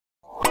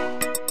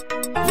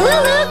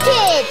LooLoo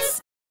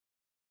Kids!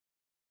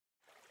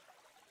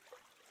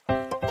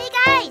 Hey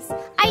guys,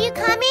 are you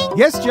coming?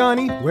 Yes,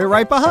 Johnny, we're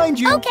right behind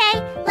you.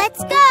 Okay,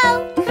 let's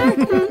go.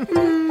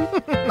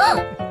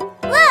 Look!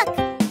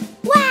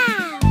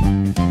 Wow!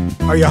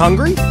 Are you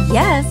hungry?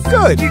 Yes.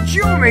 Good. Did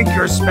you make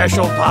your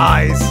special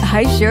pies?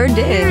 I sure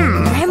did.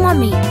 Grandma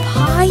made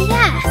pie?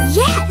 Yes!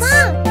 Yes!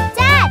 Mom!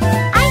 Dad!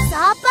 I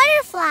saw a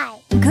butterfly!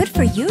 Good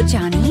for you,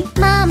 Johnny.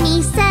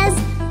 Mommy says,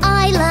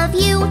 I love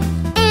you.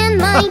 And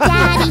my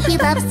daddy, he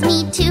loves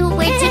me too.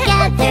 We're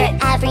together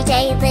every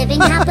day, living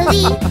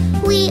happily.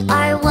 We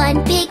are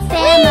one big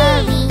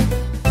family.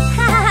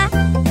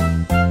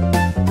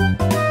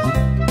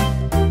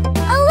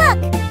 Oh look,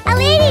 a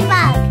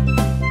ladybug.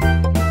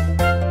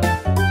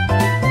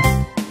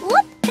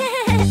 Whoop.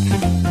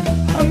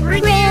 Hungry?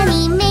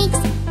 Granny makes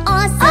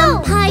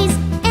awesome pies,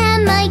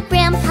 and my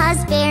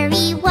grandpa's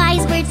very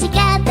wise. We're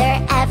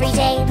together every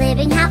day,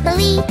 living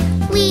happily.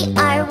 We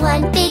are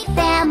one big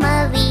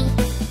family.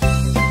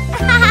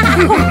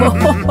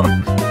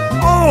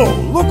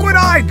 Oh, look what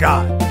I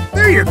got!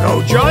 There you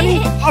go, Johnny!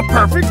 A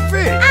perfect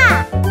fit!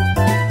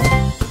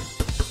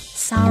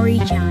 Sorry,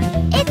 Johnny.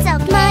 It's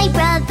okay. My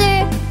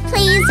brother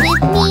plays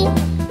with me.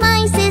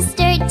 My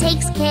sister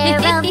takes care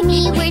of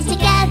me. We're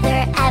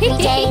together every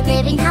day,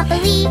 living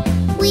happily.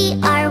 We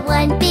are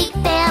one big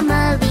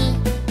family.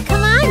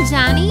 Come on,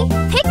 Johnny.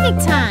 Picnic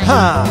time.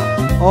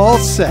 Ha! All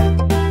set.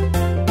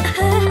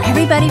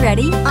 Everybody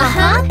ready?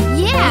 Uh-huh.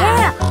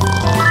 Yeah.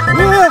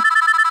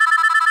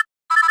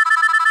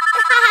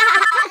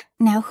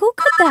 Now, who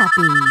could that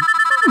be?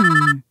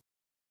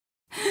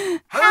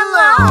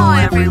 Hello,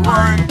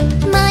 everyone!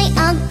 My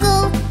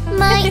uncle,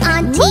 my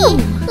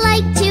auntie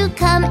like to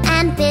come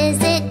and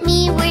visit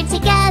me. We're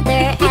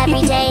together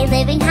every day,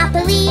 living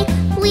happily.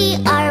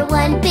 We are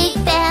one big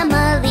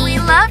family. We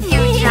love you,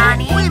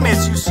 Johnny. We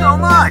miss you so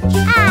much!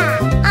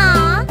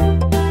 Aw.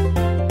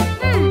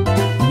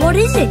 What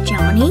is it,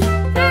 Johnny?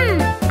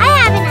 I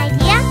have an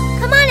idea.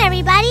 Come on,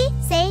 everybody.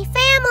 Say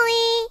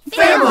family.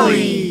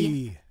 Family!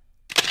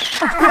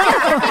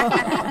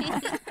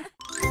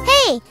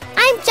 Hey,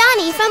 I'm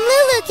Johnny from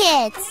LooLoo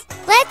Kids.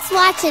 Let's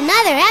watch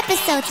another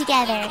episode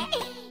together.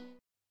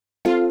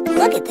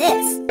 Look at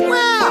this.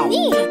 Wow!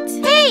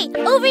 Neat! Hey,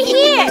 over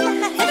here!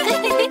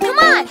 Come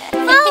on,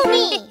 follow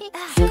me.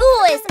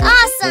 School is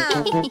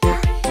awesome!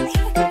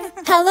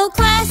 Hello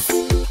class,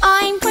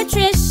 I'm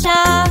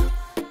Patricia.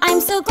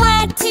 I'm so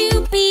glad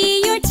to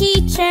be your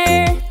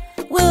teacher.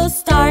 We'll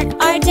start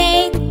our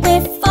day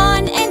with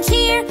fun and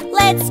cheer.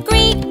 Let's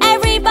greet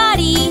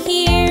everybody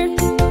here.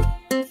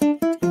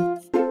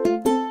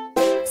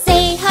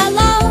 Say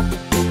hello,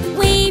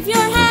 wave your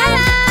hand.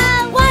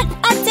 Hello. What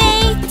a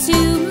day to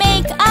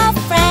make a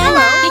friend.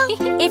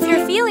 Hello. If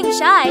you're feeling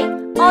shy,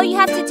 all you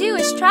have to do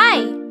is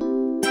try.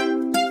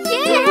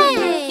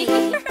 Yay!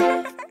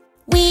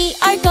 We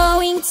are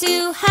going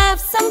to have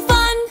some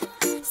fun.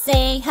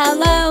 Say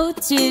hello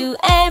to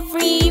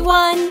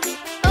everyone.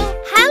 Oh,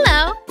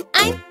 hello.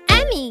 I'm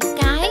Emmy,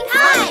 guys.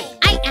 Hi.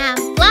 I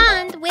am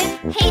blonde with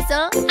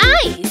hazel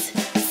eyes.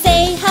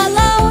 Say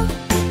hello,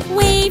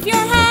 wave your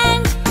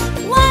hand.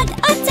 What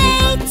a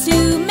day to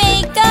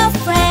make a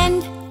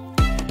friend.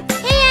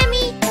 Hey,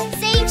 Emmy,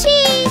 say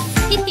cheese.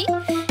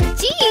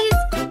 Cheese.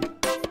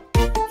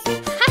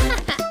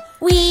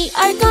 We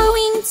are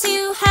going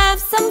to have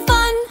some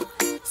fun.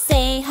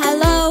 Say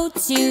hello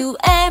to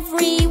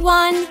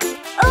everyone.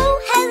 Oh,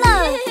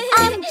 hello.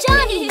 I'm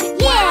Johnny.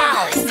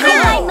 Yeah. I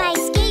ride my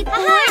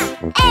skateboard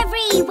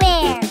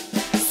everywhere.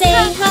 Say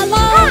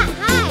hello,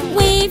 Hi.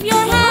 wave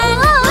your hand.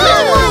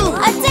 Whoa.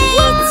 What a day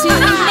to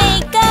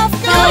make a Go,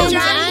 friend.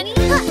 Johnny.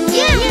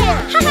 Yeah.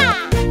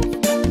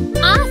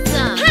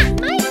 Awesome.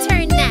 My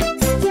turn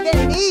next.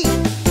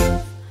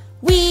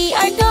 We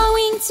are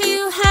going to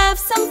have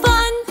some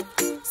fun.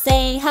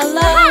 Say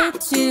hello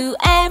to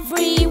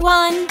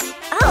everyone.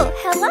 Oh,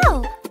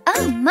 hello.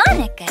 Oh,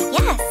 Monica,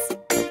 yes.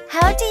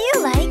 How do you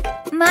like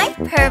my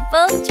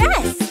purple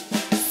dress?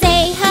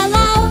 Say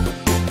hello,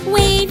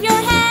 wave your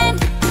hand.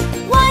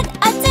 What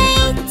a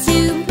day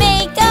to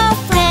make a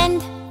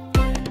friend.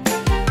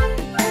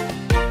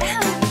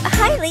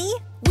 Hi, Lee.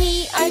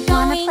 We are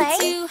Wanna going play?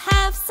 to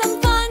have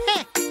some fun.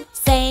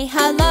 Say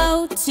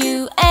hello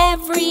to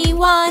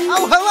everyone.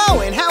 Oh,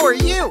 hello, and how are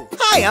you?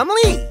 Hi, I'm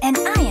Lee. And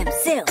I am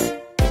Sue.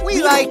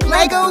 We like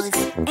Legos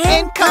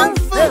and Kung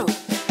Fu.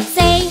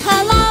 Say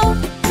hello,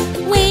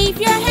 wave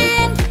your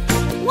hand.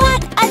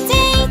 What a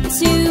day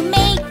to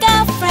make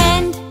a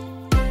friend.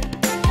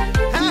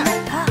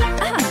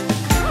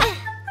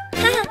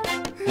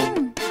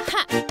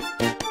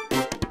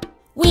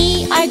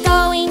 We are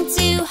going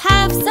to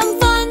have some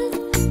fun.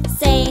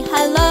 Say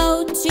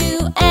hello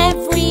to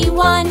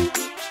everyone.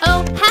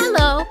 Oh,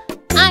 hello.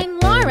 I'm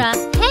Laura.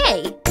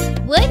 Hey,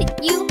 would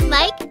you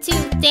like to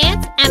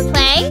dance and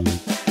play?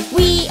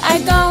 We are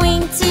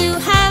going to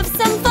have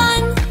some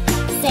fun.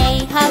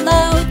 Say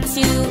hello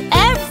to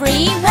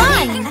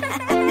everyone.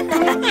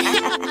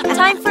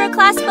 Time for a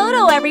class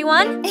photo,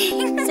 everyone.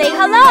 Say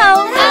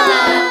hello.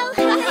 Hello.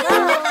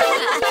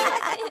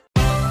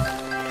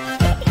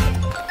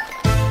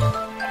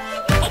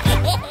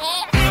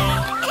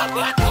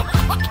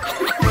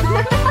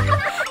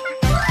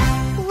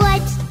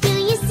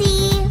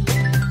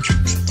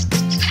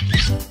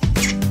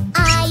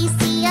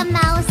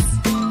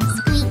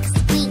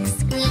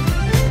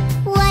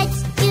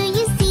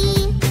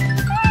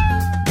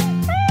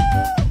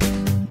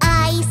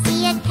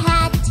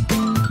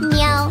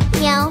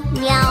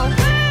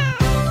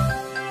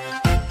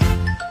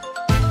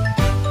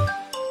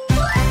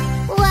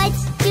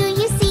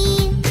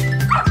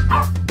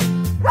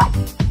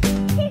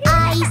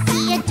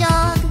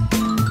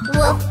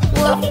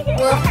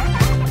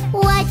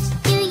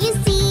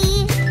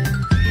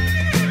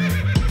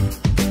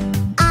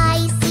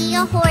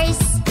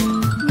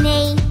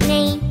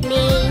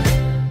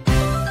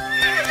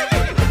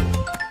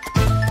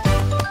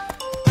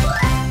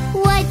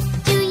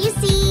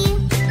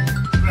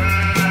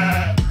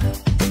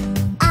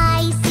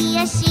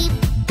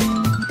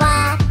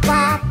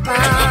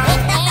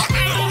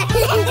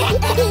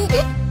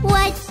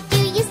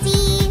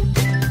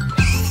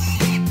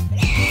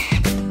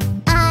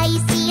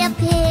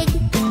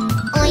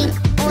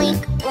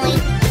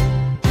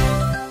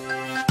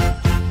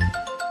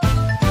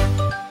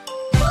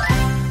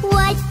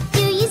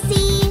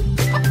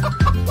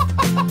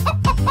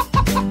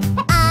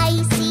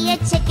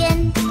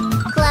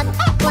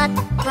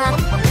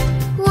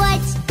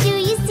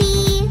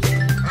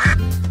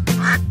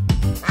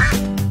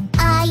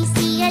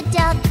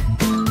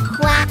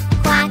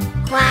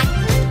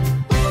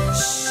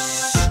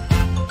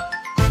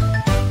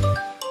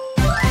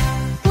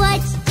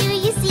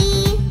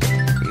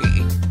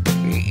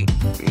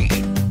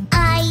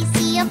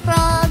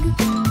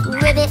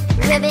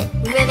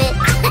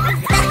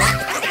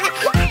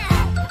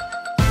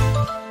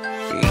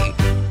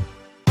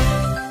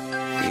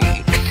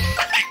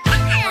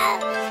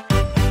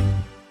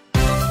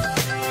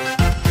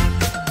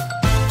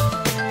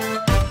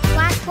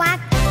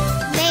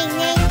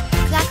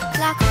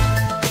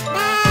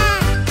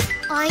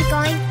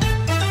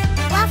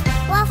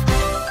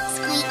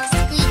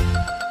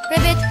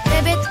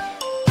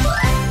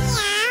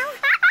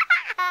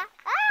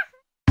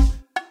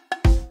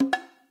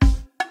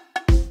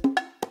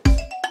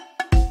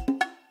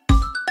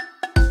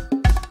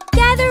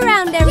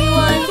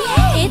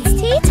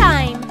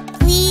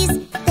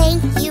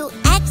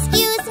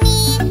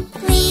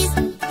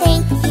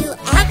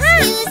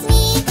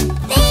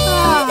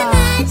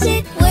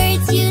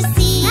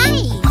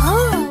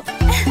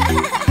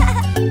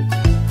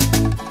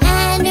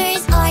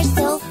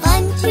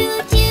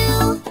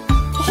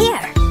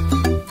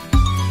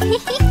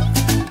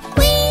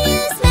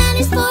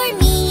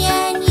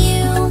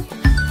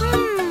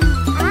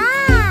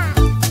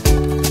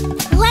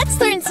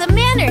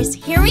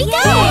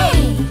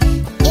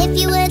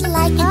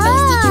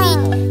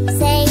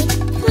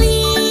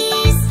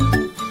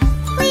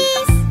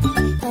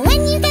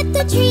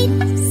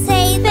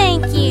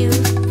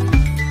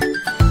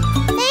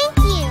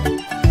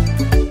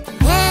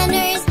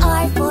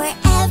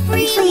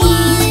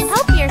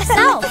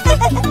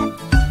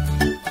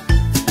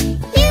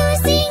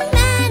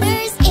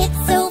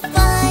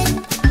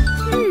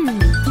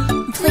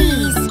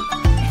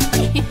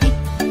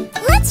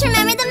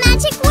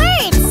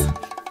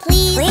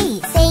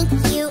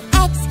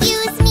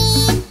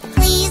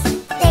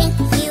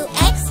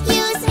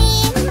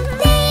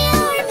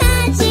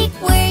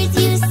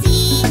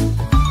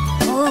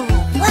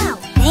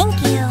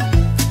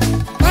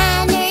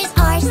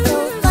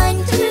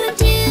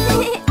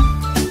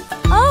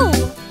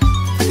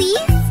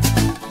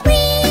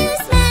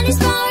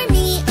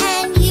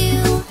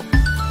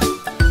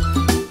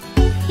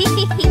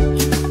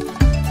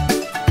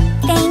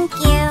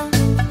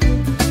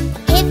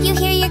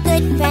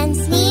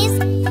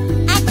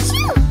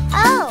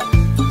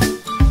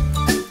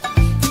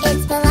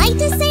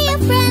 say a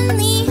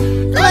friendly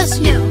Bless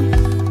you.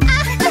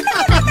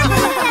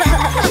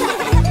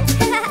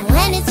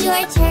 when it's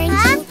your turn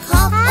to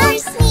cough or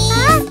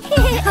sneeze.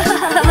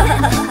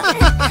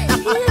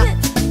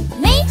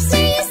 Make sure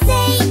you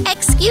say,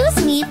 excuse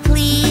me,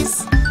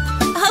 please.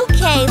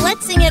 Okay,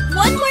 let's sing it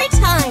one more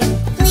time.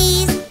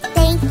 Please,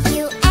 thank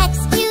you,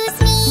 excuse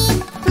me.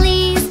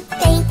 Please,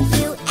 thank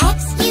you,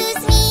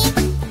 excuse me.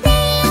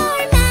 They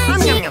are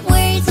magic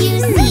words you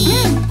see.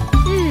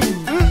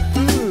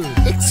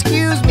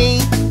 Excuse me.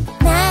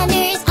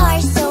 Manners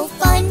are so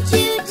fun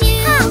to do.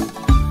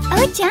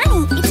 Oh,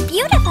 Johnny, it's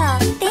beautiful.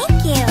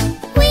 Thank you.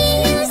 We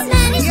use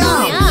manners for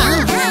me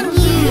and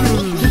you.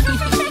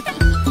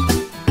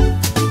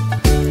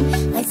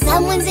 When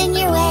someone's in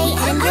your way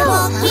and you're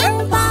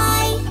walking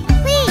by,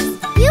 please,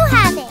 you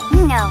have it.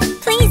 No,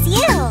 please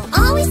you.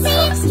 Always say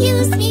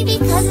excuse me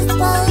because it's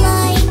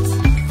polite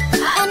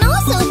and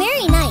also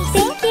very nice.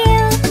 Thank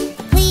you.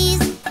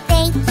 Please,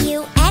 thank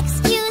you,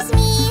 excuse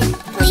me.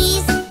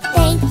 Please,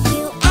 thank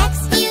you,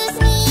 excuse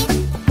me.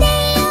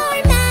 They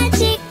are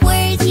magic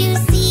words you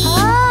see.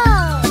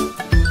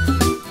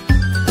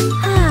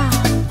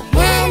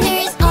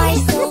 Manners are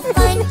so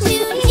fun to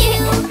do.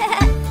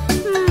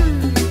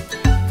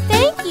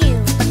 Thank you.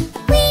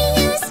 We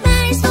use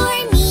manners for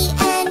me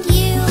and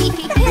you.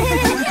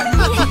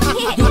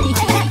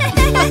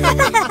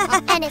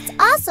 And it's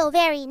also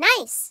very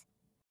nice.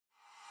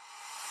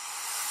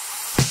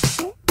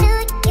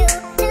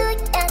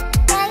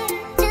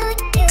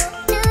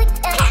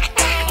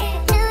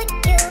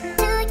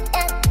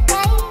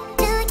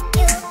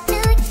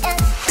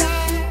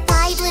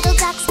 Five little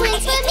ducks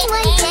went swimming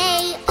one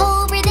day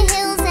over the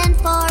hills and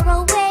far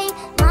away.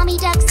 Mommy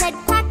duck said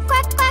quack,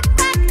 quack, quack,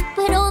 quack,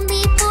 but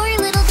only four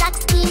little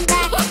ducks came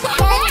back.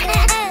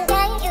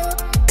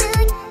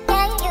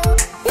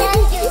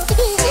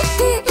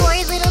 Four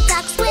little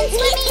ducks went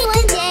swimming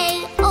one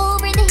day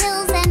over the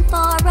hills and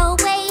far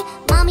away.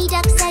 Mommy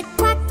duck said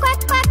quack, quack,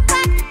 quack,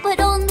 quack, but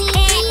only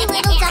three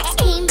little ducks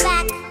came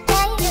back.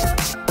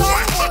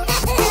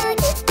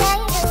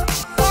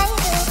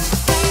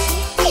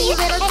 Three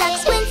little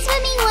ducks went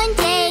swimming one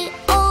day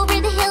over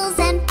the hills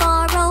and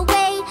far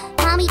away.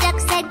 Mommy duck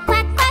said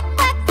quack, quack,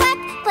 quack, quack,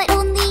 but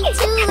only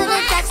two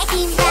little ducks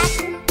came back.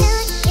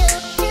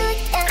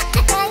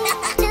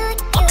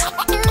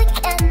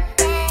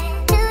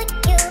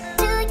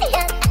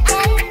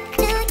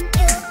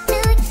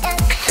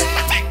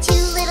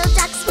 Two little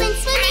ducks went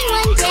swimming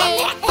one day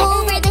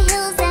over the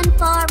hills and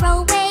far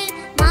away.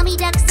 Mommy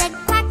duck said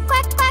quack,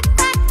 quack, quack,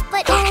 quack,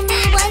 but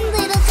only one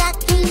little duck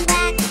came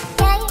back.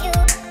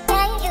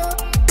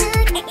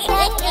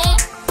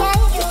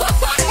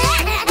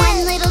 One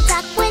little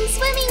duck went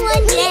swimming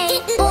one day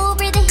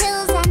over the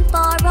hills and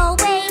far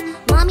away.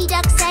 Mommy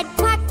duck said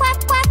quack, quack,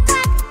 quack,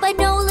 quack, but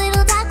no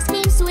little ducks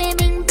came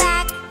swimming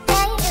back.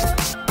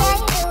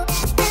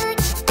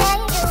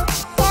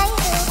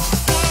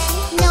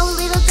 No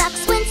little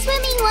ducks went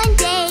swimming one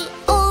day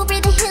over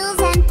the hills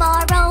and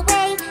far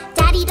away.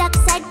 Daddy duck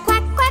said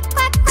quack, quack,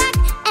 quack, quack,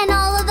 and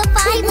all of the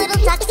five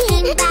little ducks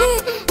came back.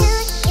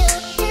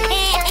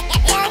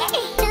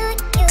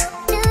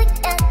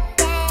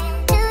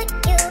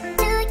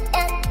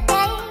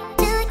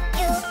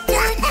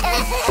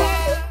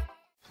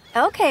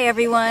 Okay,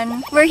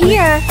 everyone, we're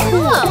here.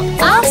 Cool.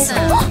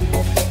 Awesome.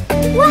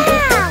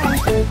 Wow!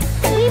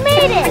 We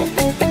made it!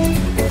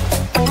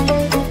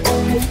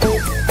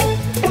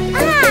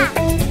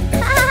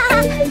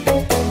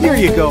 Here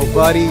you go,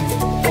 buddy.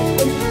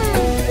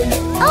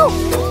 Oh!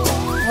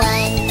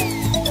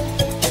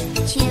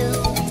 1, 2,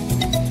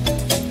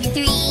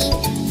 3,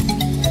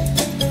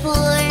 4,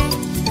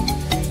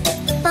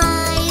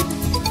 5,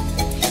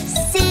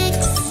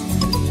 6,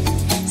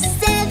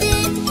 7,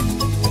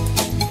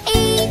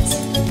 8,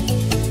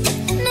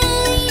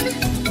 9,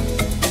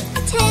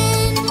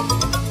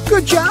 10.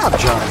 Good job,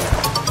 Johnny.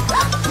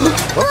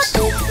 Oops.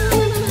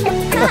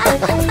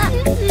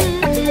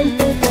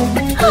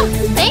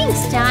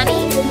 Thanks, Johnny.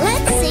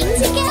 Let's sing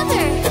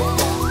together.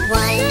 1,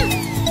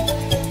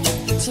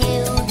 2,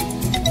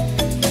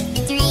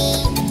 3,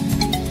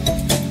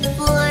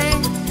 4,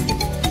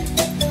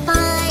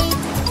 5,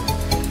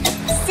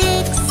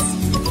 6,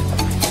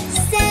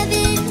 7,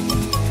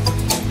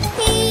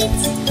 8,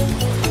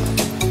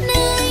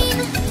 9,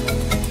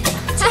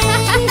 10.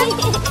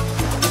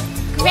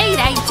 Great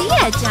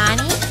idea,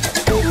 Johnny.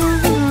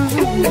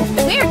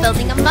 We're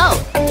building a moat.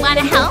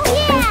 Wanna help?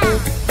 Yeah!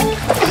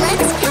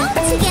 Let's count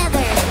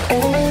together.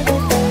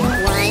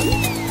 1,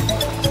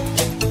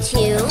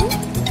 2,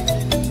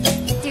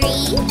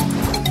 3,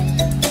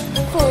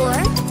 4,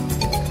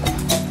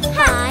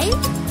 5,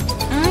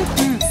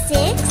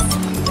 6,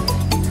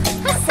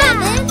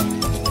 7,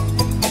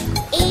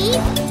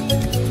 8,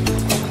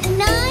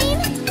 9,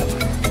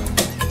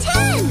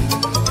 10.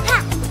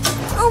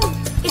 Oh,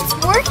 it's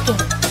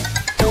working.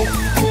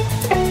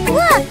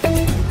 Look!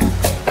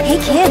 Hey,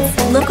 kids,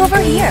 look over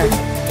here.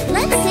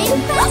 Let's sing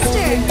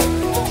faster.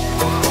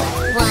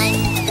 1,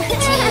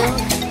 2,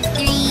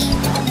 3,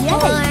 4,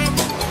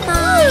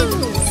 5,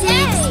 6,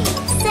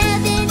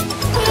 7,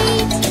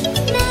 8,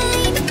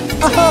 9,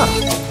 Wow!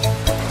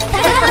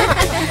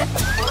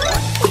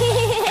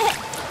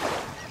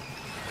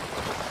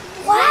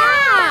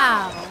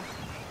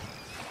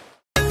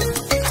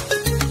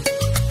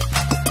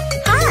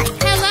 Hi!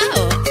 Hello!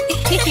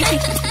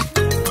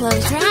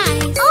 Close your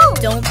eyes. Oh!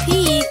 Don't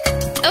peek.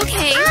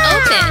 Okay,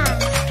 open.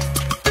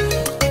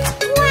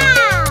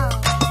 Wow!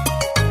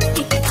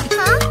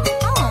 Huh?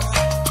 Oh.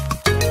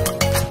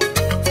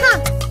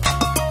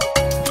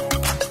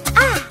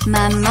 Huh.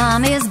 My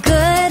mom is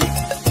good.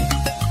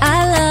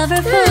 I love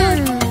her food.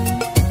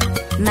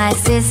 My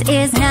sis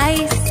is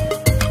nice.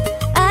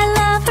 I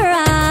love her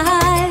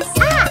eyes.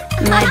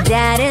 My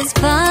dad is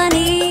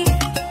funny.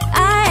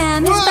 I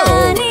am his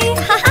bunny.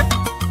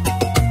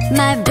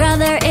 My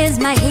brother is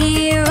my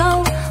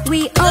hero.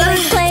 We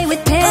always play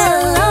with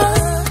pillows.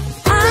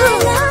 I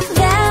love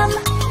them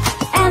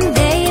and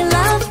they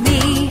love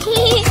me.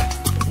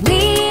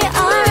 We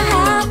are a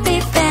happy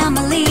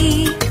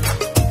family.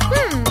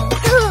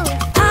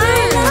 I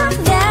love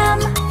them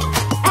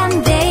and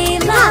they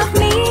love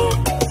me.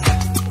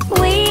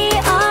 We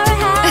are a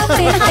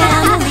happy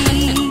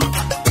family.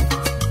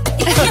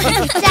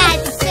 That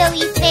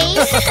silly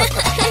face.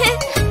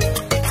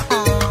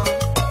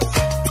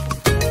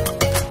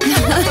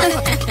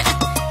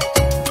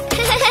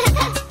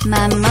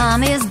 My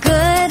mom is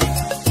good.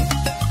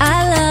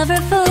 I love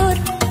her food.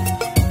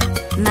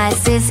 My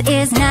sis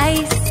is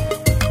nice.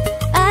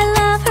 I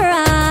love her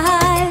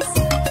eyes.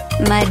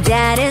 My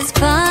dad is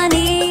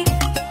funny.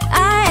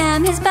 I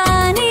am his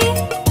bunny.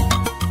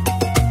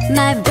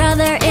 My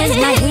brother is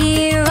my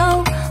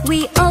hero.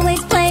 We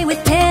always play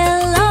with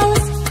pillows.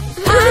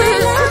 I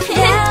love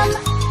them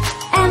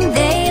and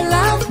they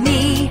love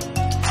me.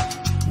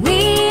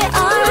 We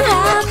are a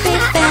happy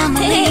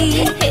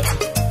family.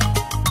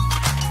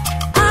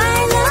 I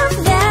love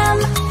them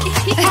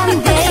and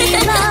they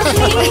love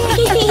me.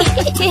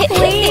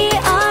 We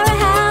are a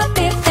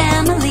happy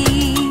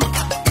family.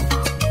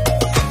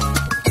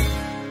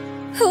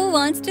 Who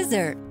wants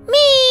dessert?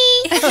 Me!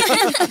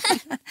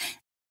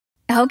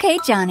 Okay,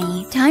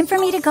 Johnny, time for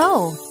me to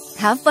go.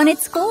 Have fun at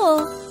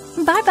school.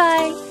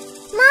 Bye-bye.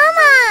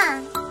 Mama!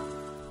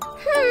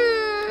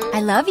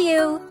 I love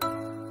you.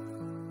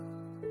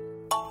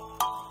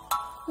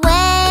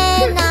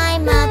 When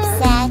I'm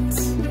upset,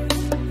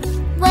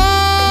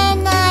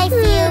 when I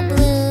feel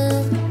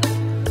blue,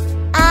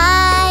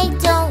 I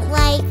don't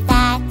like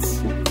that,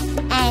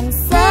 and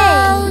so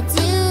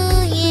do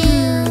you.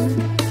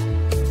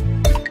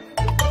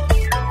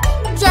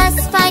 Just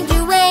find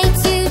your way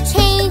to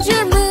change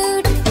your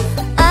mood.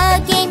 A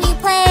game you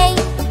play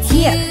to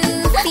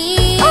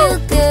feel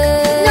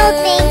good. No,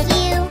 thank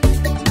you.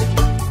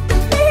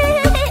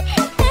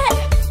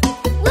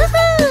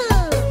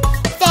 Woohoo!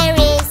 There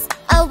is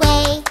a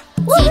way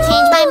to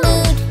change my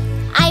mood.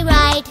 I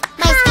ride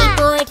my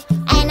skateboard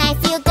and I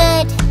feel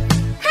good.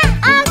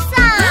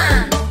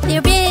 Awesome!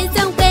 There is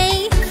a way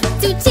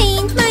to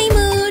change my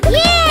mood.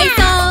 I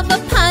solve a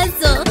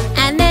puzzle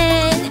and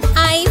then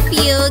I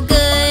feel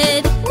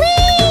good.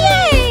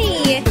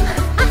 Yay!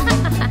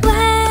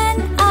 When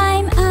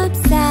I'm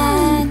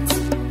upset,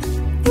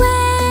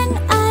 when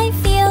I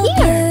feel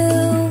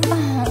blue,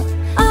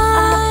 I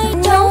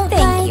don't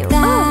like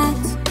that,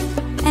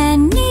 and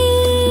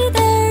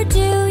neither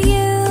do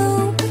you.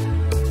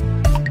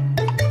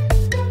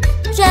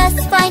 Just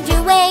find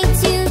your way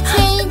to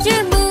change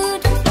your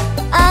mood.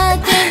 A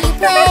game you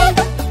play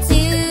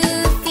to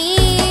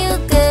feel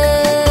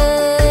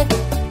good.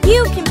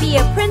 You can be a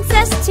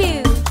princess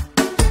too.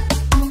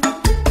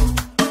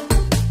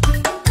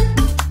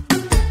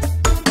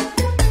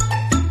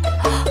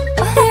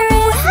 There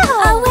is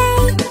a way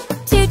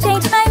to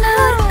change my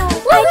mood.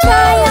 I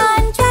try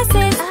on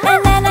dresses and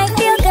then I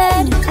feel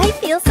good. I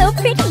feel so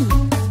pretty.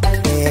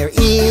 There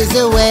is a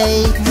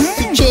way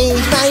to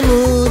change my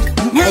mood.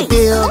 I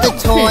build a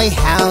toy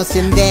house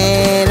and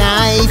then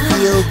I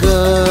feel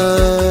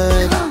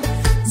good.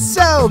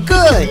 So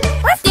good!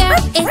 There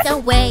is a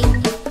way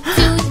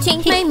to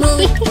change my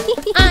mood.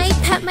 I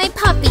pet my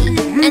puppy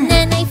and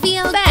then I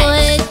feel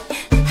good.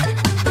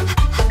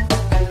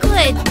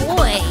 Good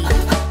boy.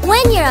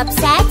 When you're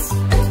upset,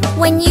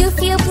 when you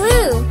feel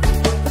blue,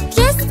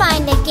 just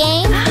find a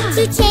game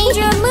to change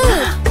your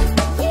mood.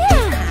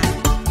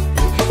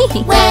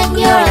 When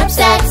you're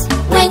upset,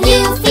 when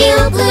you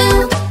feel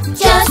blue,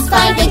 just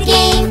find a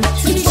game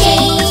to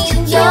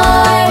change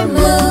your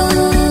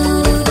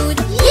mood.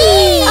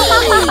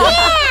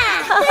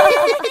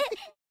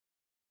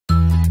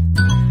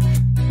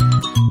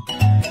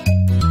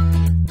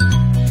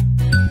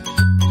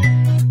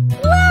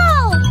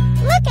 Whoa!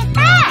 Look at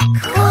that!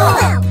 Cool!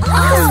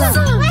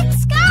 Awesome!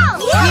 Let's go!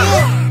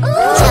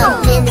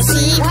 Jump in the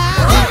sea,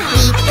 beep,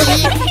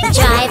 beep, beep.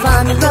 Drive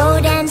on the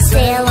road and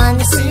sail on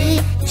the sea.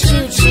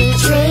 Choo-choo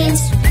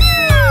trains,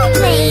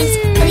 planes.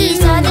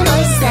 These are the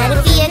noises that a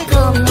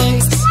vehicle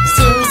makes.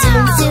 Zoom,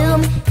 zoom, zoom.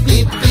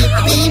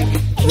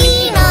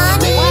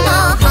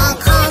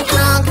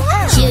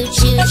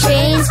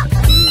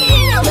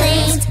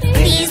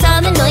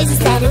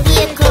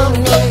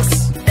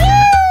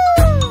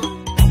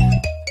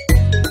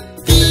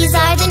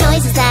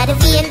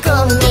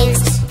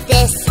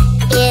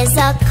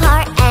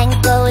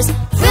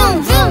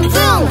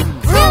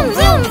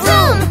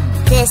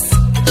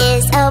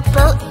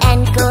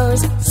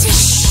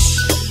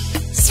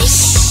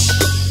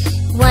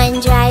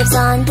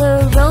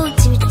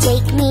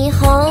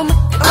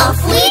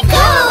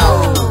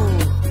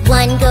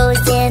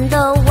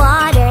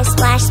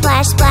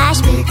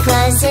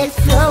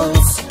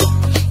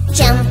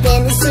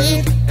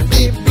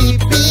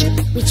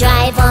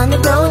 the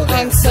road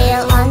and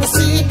sail on the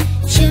sea.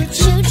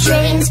 Choo-choo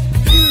trains,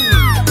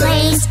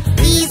 planes,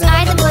 these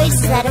are the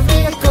voices that a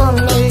vehicle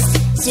makes.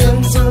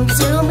 Zoom, zoom,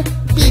 zoom,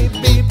 beep,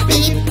 beep,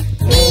 beep.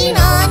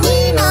 Nina,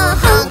 Nina,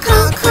 honk,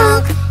 honk,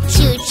 honk.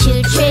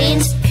 Choo-choo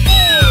trains,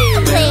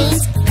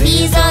 planes,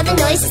 these are the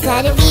noises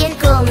that a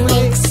vehicle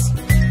makes.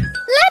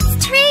 Let's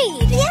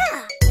trade! Yeah!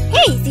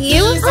 Hey,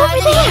 you These are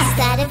the noises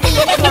that a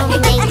vehicle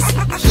makes.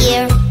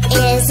 Here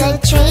is a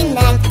train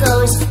that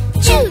goes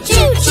choo,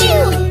 choo,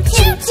 choo,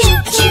 choo, choo,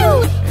 choo.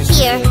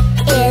 Here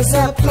is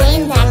a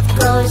plane that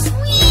goes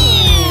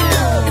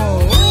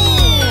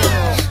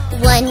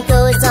one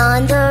goes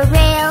on the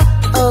rail,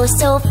 oh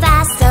so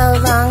fast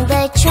along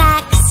the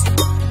tracks.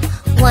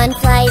 One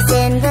flies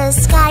in the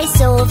sky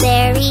so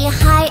very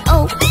high,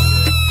 oh.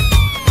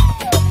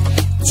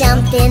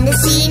 Jump in the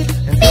sea,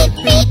 beep,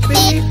 beep,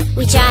 beep.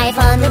 We drive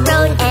on the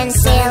road and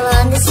sail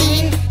on the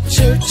sea.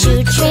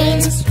 Choo-choo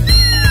trains,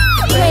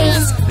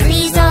 planes,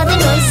 these are the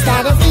noises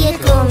that a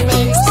vehicle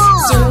makes.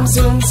 Zoom,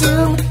 zoom,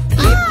 zoom,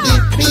 beep,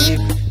 beep, beep.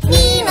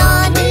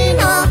 Nina,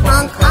 Nina,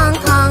 honk, honk,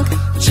 honk.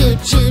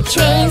 Choo-choo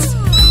trains,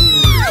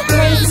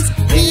 planes,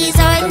 these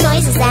are the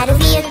noises that a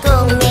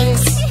vehicle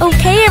makes.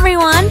 Okay,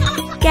 everyone,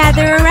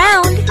 gather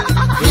around.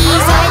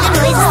 These are the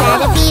noises that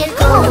a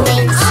vehicle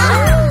makes.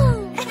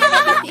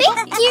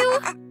 Thank you!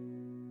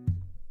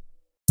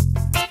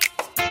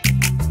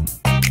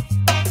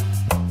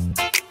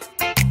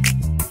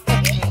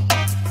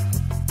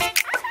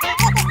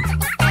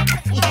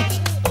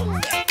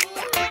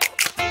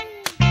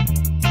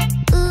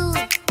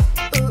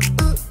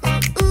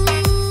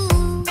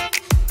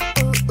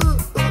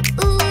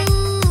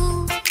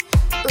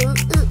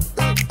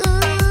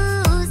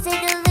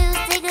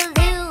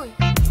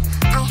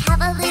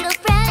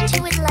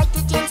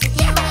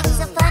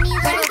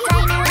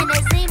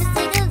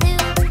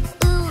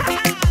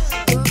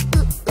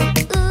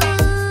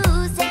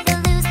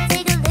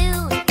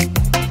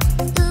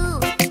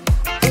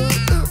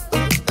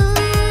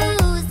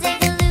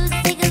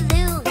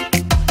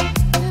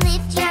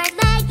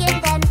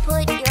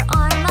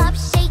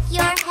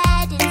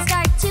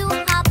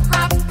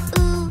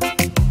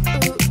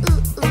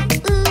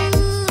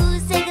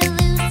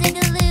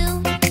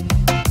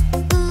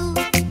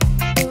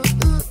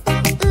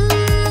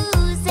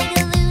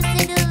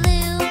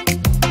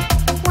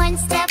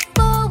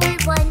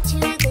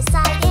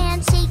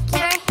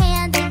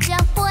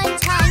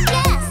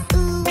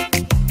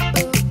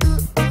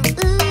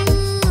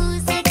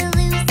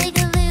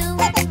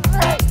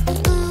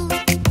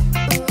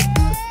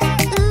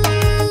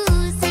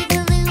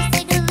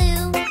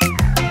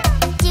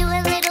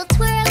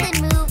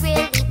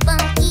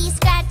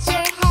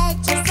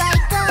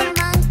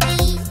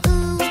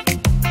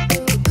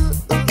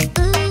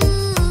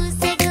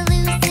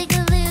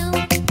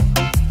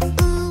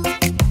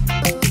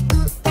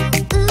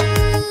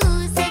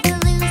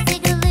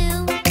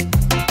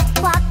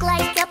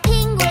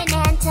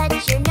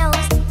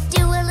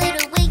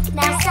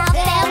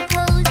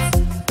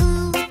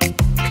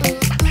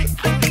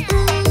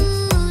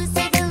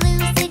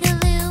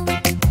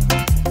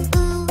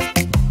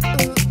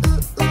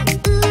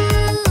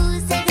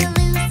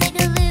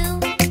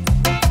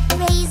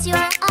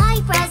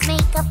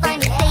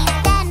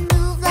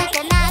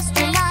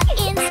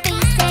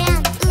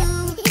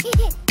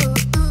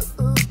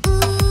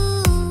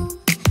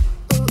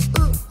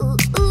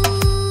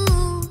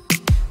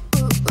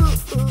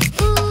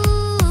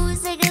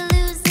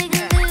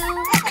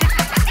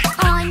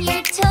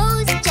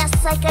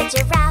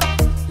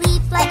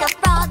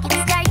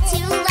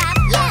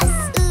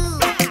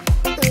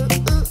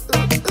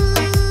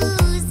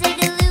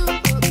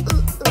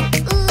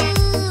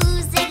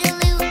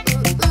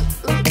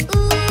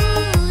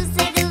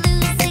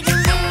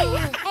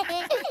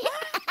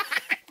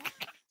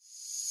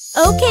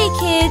 Okay,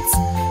 kids,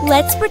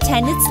 let's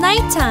pretend it's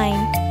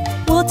nighttime.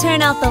 We'll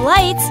turn out the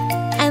lights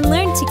and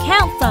learn to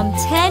count from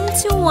 10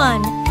 to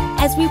 1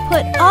 as we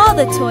put all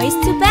the toys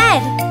to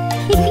bed.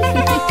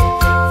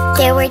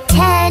 There were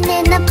 10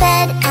 in the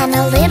bed and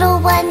a little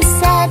one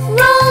said,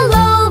 "Roll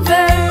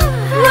over,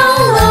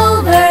 roll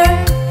over."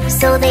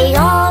 So they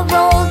all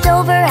rolled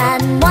over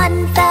and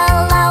one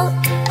fell out.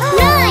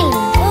 9!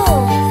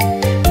 Oh,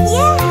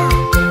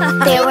 yeah!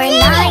 There were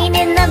 9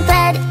 in the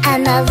bed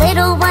and the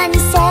little one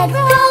said,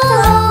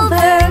 "Roll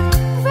over,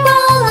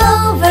 roll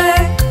over."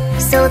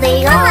 So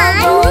they all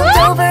rolled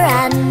over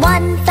and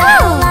one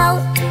fell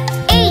out.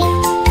 8!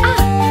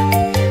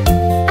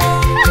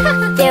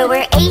 There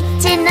were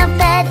 8 in the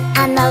bed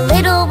and the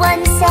little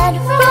one said,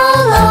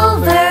 "Roll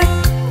over,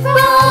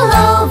 roll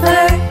over."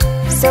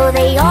 So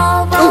they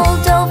all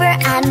rolled over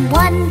and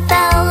one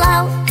fell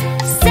out.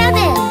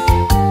 7!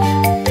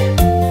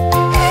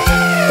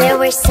 There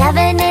were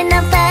 7 in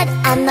the bed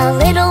and the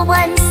little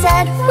one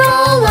said,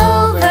 "Roll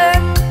over,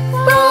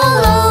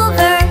 roll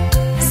over."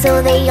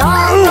 So they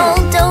all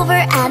rolled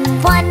over and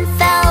one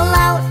fell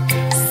out.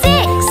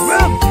 6!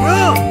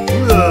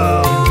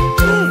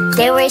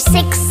 There were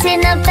 6 in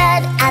the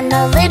bed and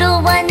the little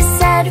one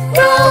said,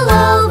 "Roll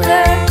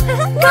over,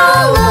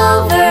 roll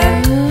over."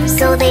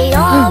 So they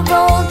all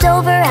rolled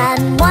over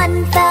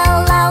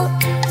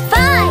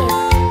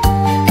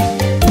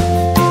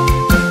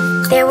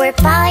There were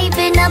 5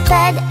 in a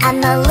bed,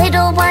 and the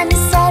little one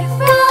said,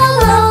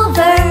 roll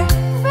over,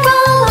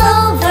 roll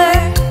over.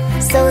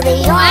 So they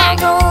all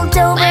rolled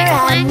over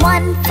and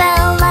one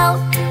fell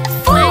out.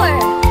 4.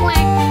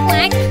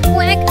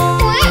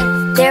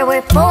 There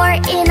were 4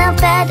 in a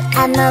bed,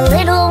 and the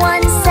little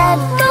one said,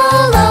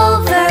 roll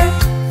over,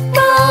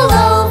 roll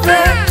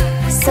over.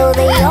 So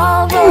they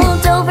all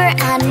rolled over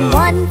and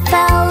one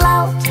fell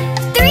out.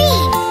 3.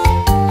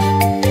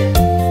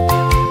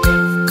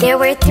 There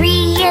were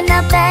 3 in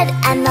a bed,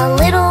 and the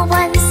little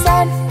one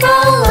said,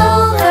 roll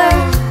over,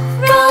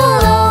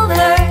 roll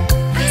over.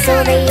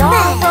 So they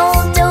all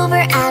rolled over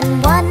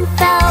and one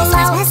fell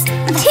out.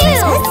 2.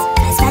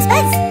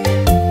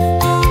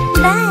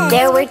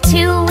 There were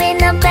 2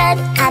 in a bed,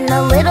 and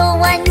the little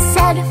one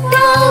said,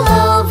 roll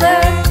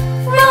over,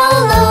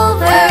 roll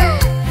over.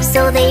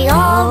 So they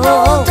all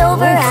rolled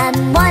over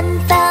and one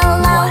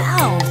fell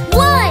out.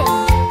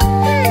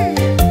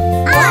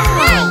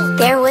 1.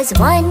 There was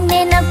 1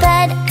 in a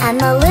bed, and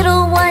the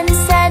little one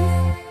said,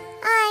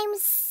 I'm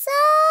so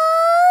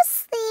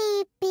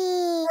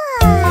sleepy.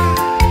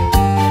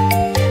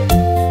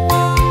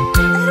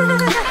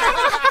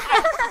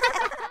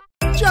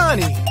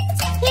 Johnny!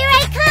 Here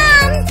I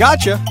come!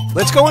 Gotcha.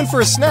 Let's go in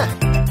for a snack.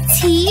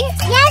 Tea?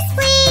 Yes,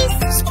 please!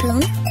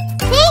 Spoon?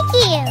 Thank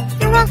you!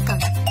 You're welcome.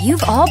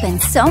 You've all been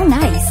so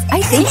nice.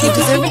 I think you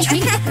deserve a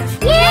treat.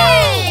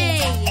 Yay!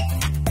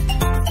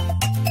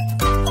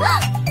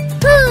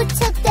 Who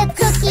took the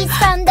cookies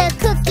from the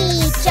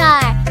cookie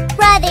jar?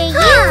 Brother,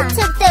 you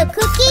took the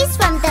cookies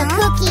from the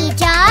cookie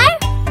jar?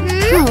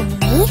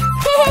 Me?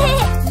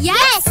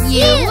 Yes,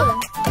 you!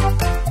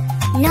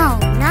 No,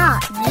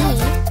 not me.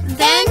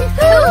 Then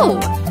who?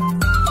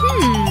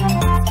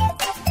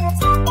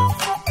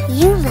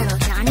 You, little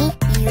Johnny.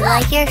 You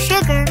like your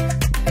sugar.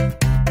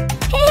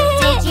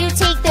 Did you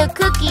take the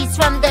cookies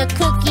from the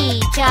cookie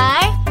jar?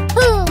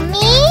 Who,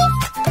 me?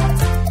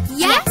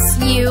 Yes,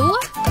 you!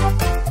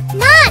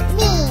 Not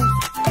me.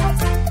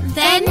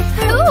 Then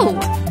who?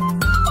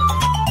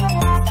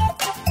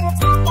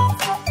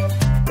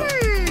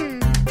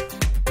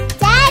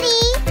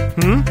 Daddy,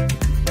 Hmm?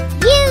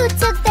 you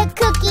took the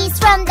cookies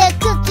from the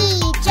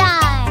cookie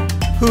jar.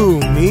 Who,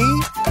 me?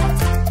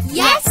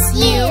 Yes,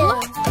 you!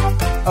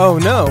 Oh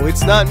no,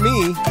 it's not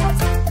me.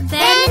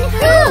 Then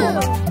who?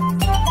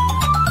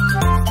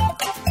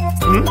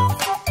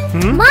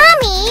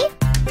 Mommy!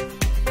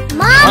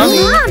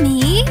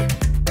 Mommy?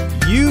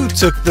 You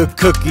took the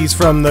cookies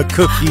from the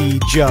cookie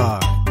jar.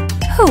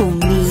 Who,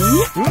 me?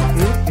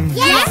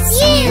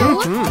 Yes,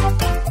 you!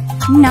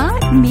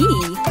 Not me.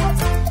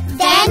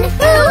 Then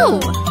who?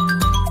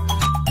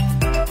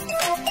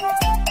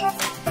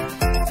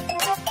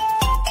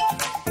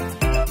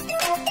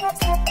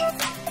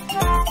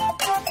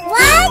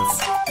 What?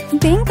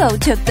 Bingo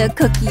took the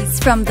cookies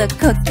from the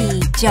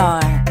cookie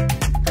jar.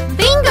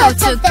 Bingo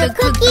took the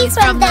cookies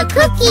from the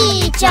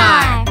cookie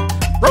jar.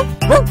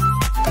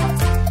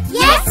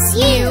 Yes,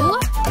 you!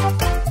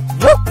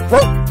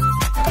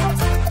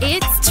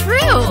 It's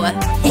true!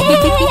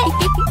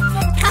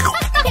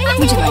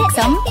 Would you like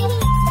some?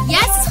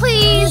 Yes,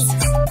 please!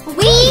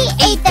 We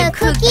ate the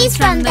cookies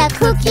from the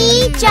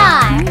cookie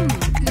jar.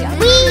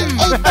 We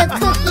ate the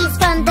cookies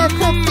from the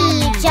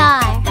cookie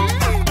jar.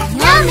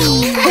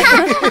 Yummy!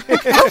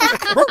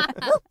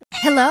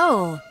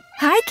 Hello.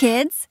 Hi,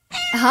 kids.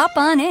 Hop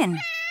on in.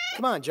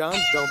 Come on, John,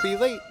 don't be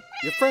late.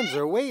 Your friends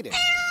are waiting.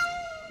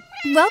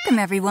 Welcome,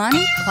 everyone.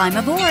 Climb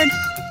aboard.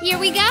 Here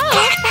we go!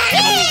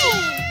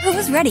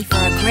 Who's ready for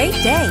a great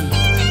day?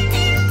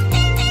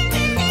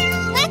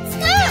 Let's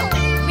go!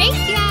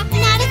 Race ya!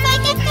 Not if I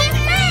get there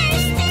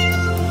first!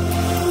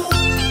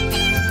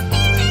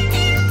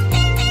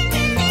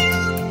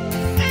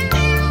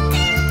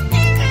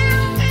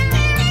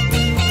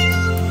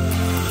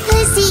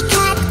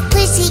 Pussycat,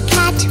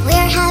 pussycat,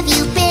 where have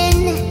you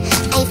been?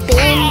 I've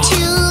been to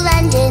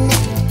London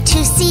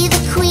to see the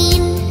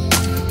Queen.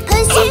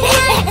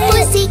 Pussycat,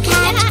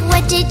 pussycat,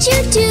 what did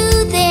you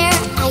do there?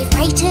 I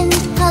frightened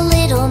a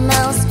little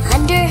mouse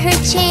under her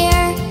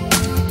chair.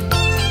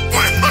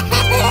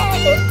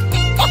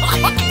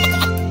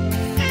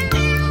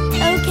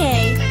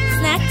 Okay,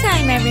 snack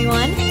time,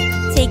 everyone.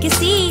 Take a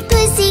seat.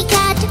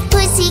 Pussycat,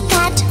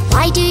 pussycat,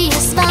 why do you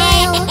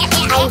smile?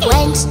 I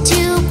went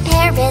to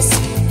Paris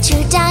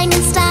to dine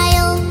in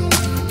style.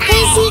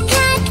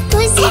 Pussycat,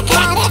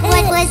 pussycat,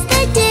 what was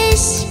the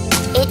dish?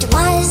 It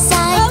was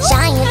a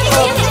giant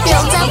bowl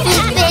filled up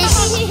with fish.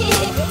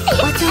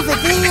 What's over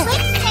there?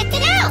 Let's check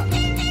it out.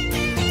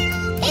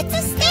 It's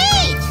a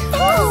stage.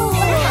 Oh,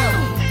 wow.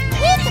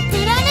 We could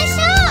put on a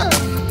show.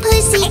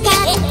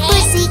 Pussycat,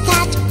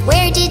 pussycat,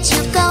 where did you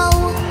go?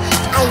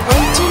 I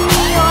went to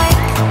New York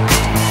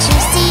to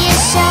see a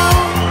show.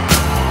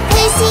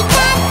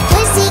 Pussycat,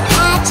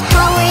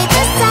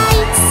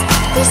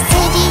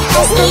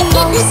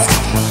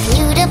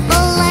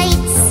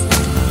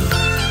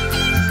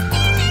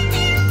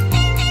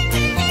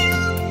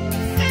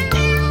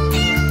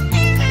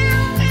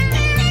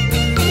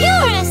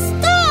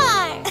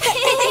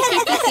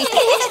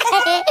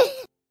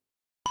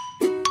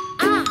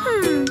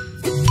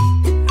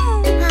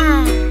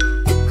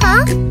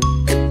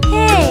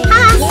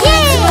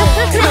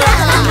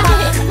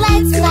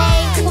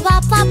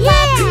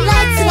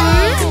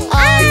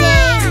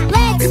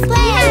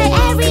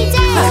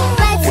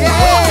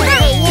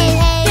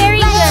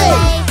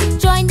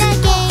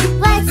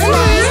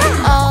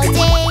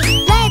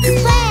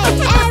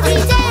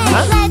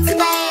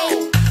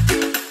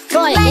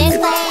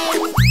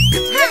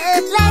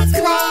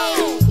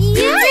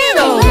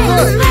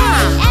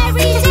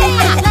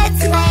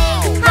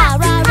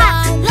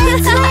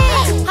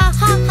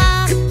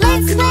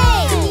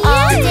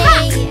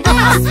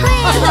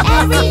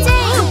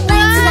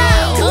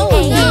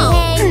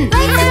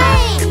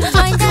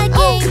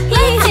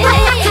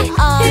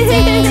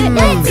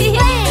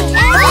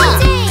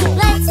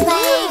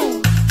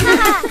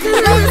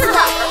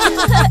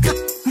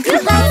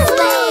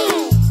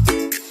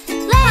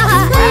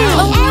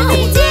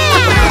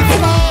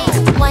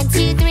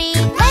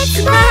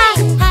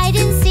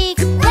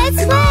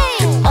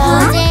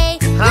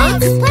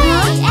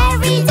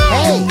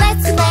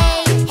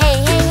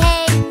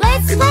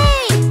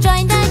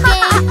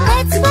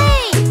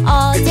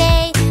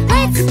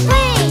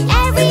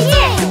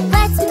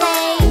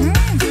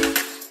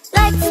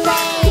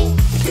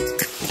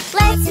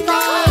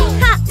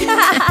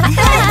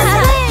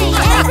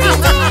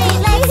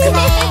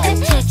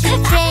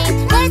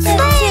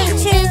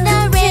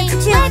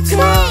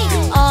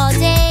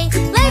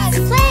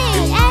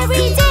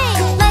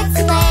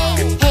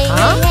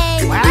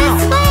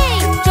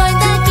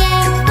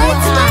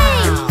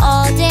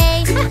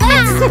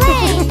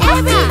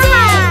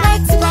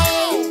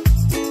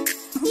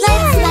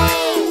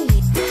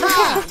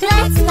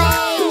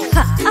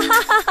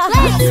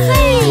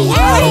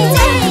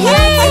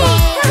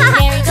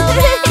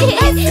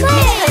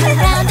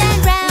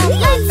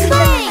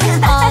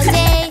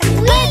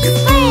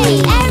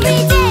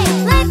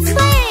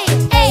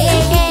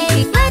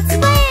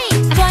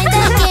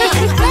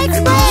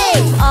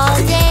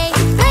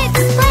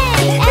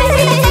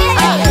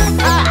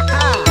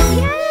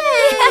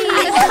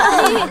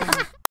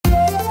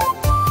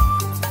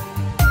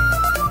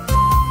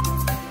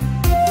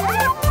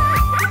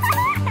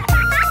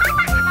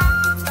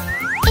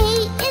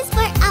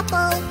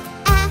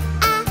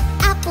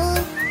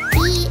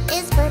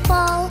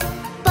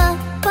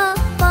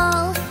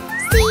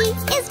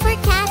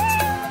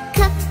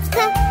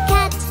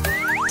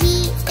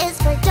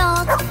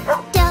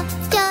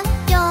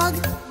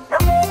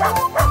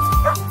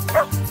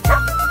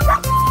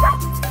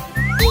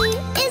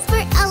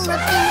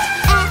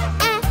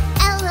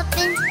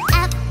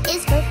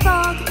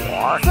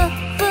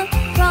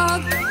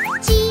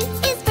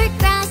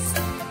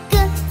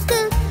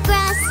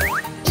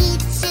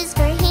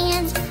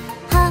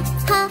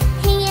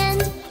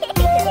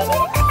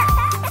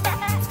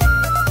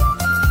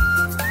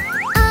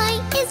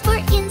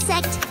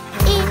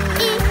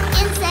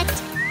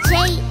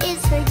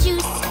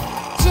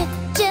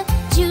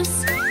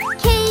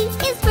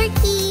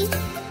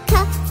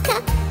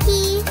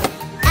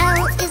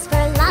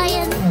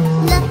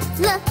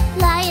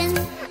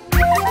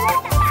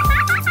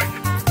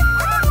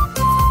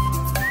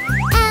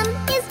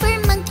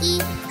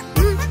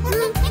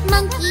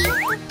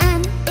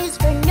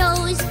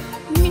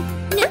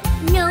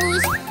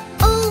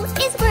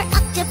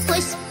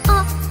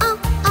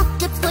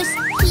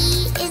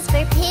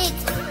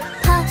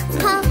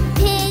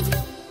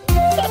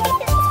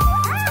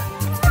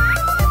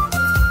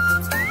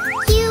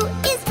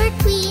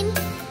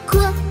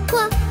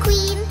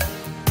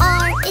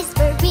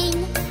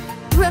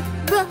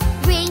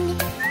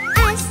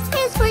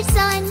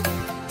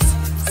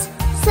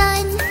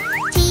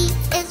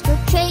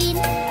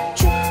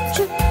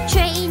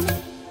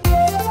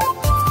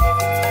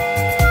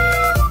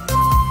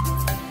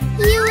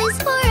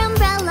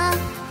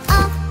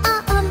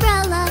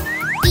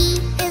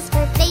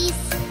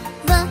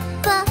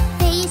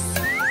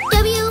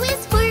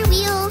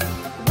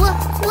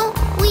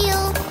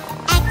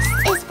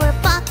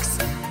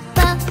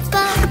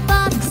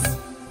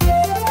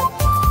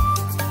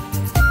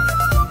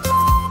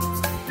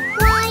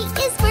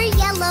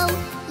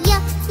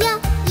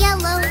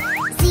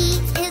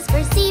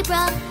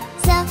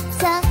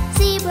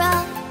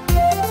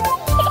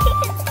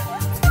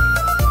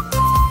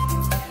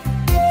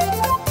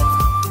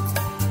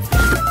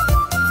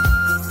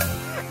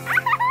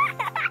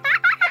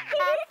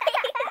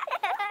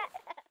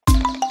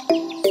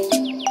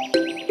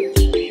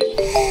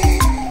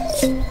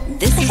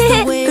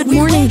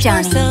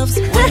 Johnny. Wake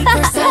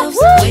ourselves,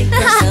 wake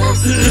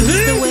ourselves. This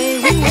is the way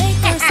we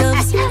wake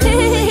ourselves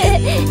early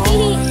in the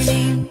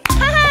morning.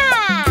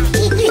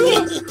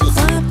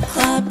 Clap,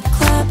 clap,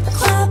 clap,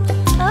 clap.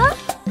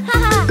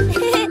 Clap,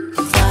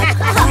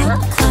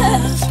 clap,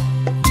 clap.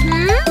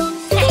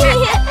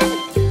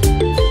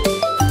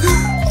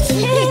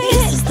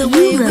 This is the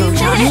way we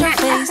wash our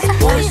face,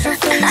 wash our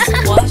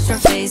face, wash our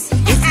face.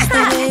 This is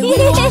the way we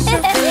wash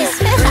our face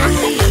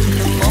early in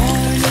the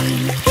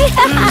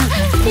morning.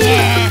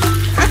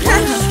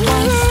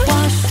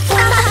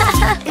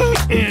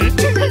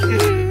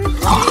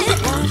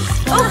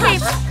 Okay.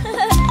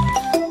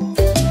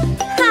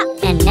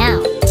 And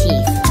now,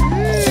 teeth.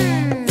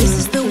 This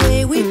is the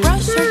way we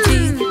brush our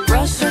teeth,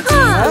 brush our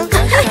teeth,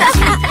 brush our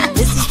teeth.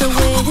 This is the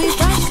way we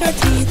brush our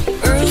teeth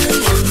early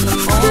in the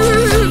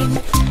morning.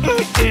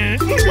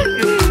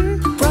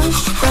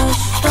 Brush,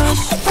 brush,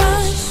 brush,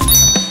 brush.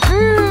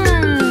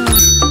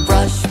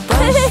 Brush,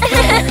 brush,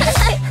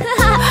 brush.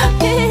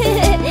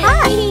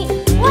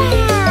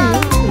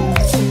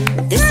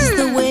 This is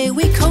the way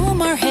we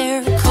comb our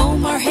hair,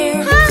 comb our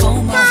hair,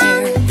 comb our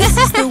hair. This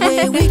is the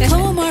way we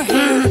comb our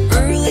hair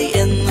early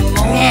in the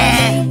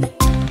morning.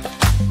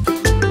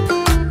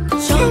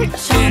 Chomp,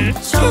 chomp,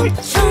 chomp,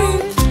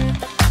 chomp.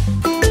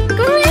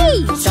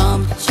 Great!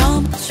 Chomp,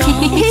 chomp,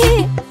 chomp.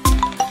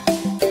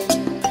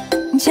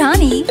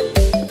 Johnny,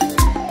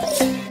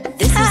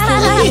 This is the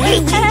way we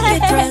get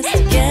dressed,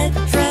 get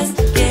dressed,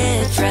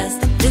 get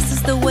dressed. This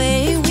is the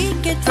way we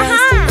get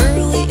dressed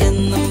early in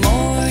the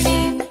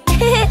morning.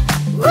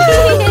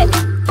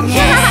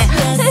 Yes,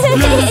 yes,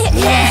 yes,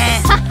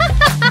 yes.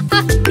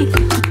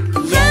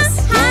 Yes,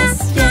 yes,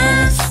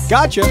 yes.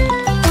 Gotcha.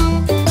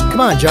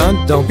 Come on, John.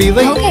 Don't be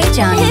late. okay,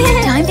 Johnny,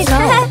 time to go.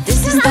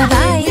 This is the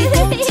way we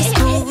go to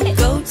school,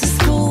 go to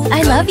school.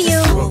 I love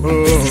you.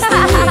 This is the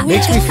way we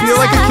Makes me feel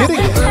like a kid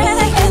again.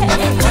 early in the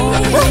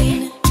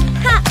morning.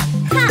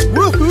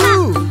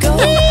 Woohoo! Go, go,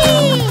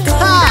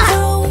 go.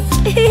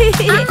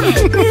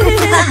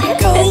 Go, go,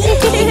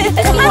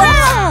 go.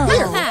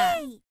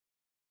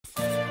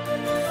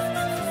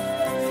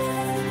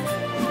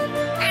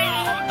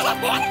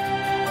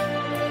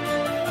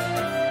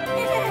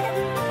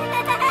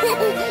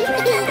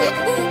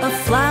 A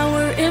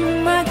flower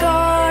in my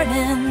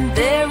garden,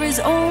 there is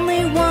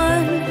only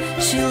one.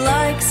 She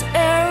likes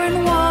air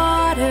and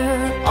water,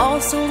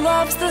 also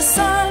loves the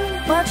sun.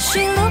 But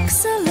she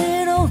looks a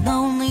little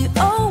lonely,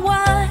 oh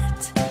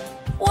what?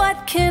 What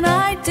can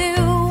I do?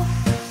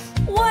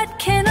 What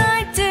can I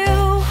do?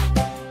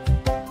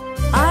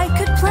 I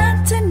could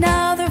plant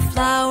another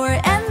flower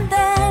and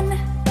then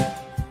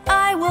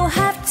I will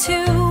have to,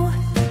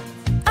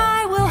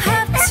 I will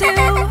have to.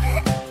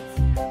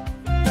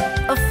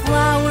 A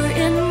flower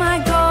in my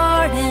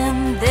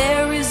garden,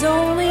 there is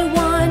only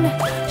one.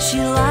 She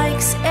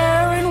likes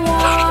air and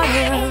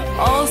water,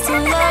 also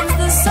loves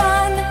the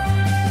sun.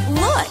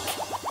 Look,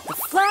 the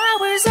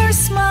flowers are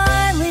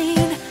smiling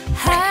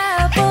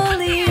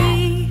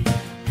happily,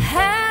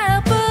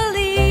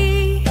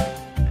 happily.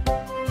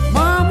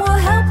 Mom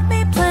will help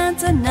me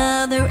plant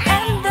another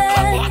and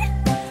then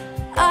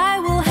I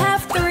will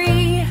have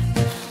three,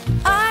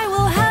 I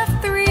will have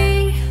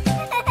three.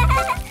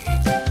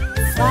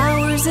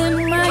 Flowers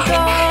in my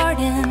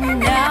garden,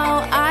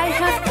 now I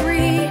have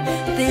three.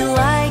 They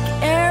like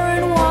air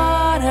and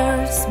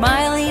water,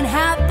 smiling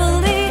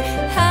happily,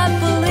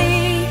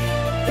 happily,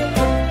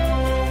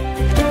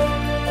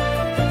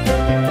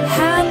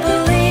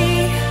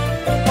 happily,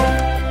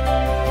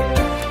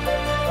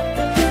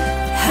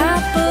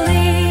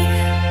 happily.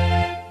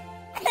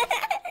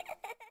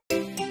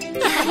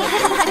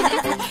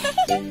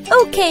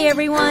 Okay,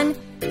 everyone.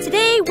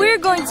 Today we're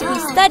going to be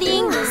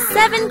studying the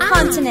 7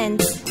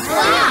 continents.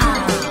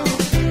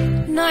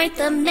 North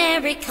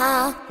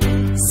America,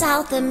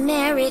 South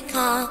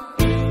America,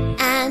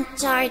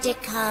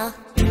 Antarctica,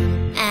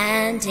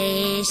 and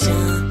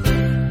Asia.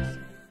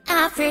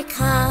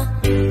 Africa,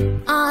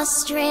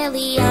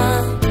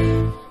 Australia,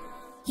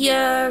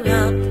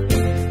 Europe.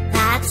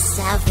 That's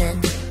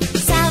 7.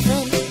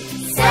 7.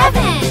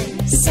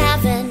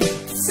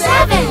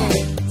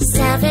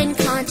 7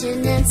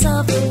 continents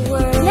of the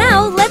world.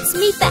 Now let's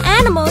meet the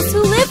animals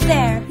who live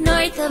there.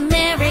 North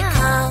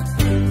America,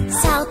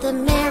 South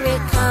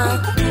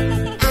America,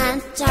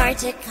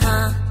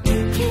 Antarctica,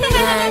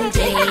 and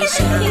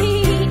Asia.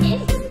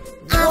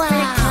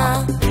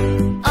 Africa,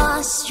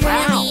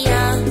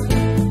 Australia,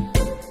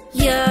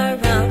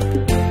 Europe.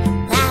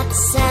 That's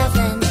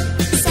 7.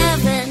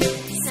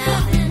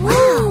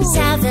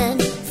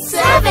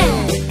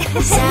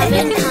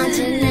 7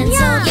 continents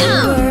of the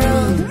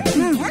world.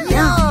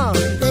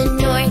 The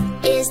north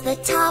is the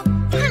top,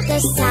 the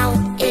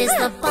south is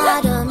the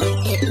bottom.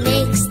 It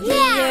makes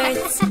the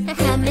Earth's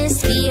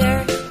hemisphere.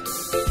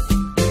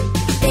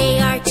 They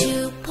are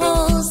 2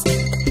 poles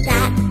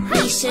that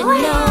we should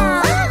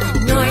know.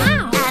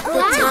 North at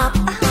the top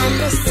and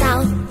the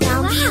south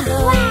down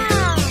below.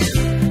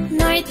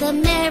 North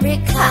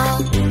America,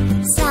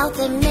 South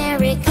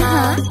America,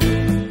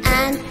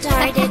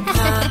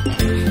 Antarctica,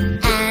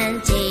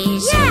 and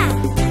Asia.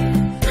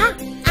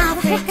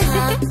 Africa,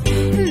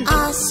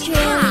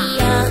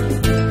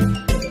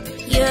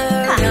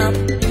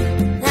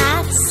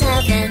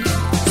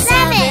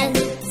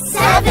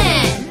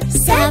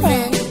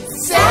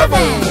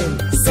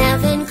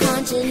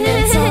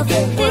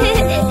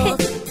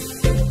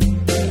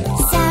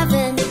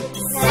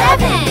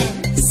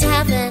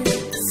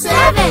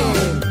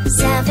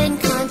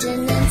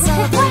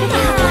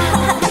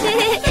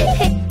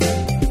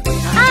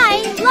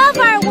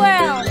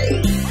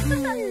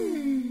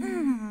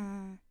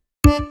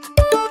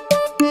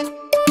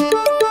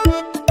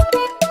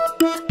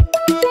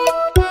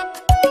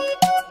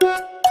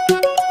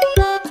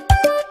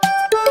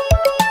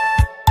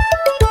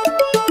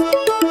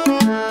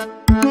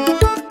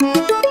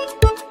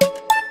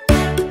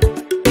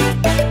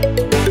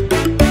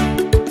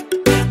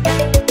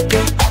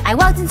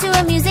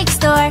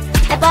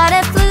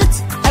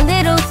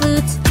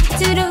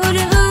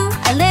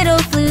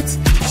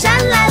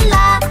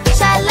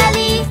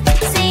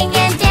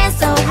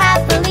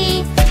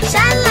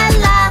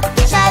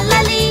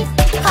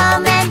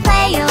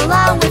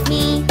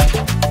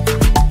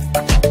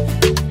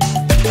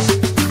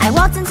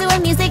 waltzed into a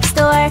music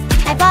store.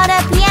 I bought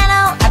a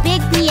piano, a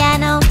big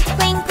piano.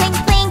 Clink, clink,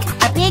 clink,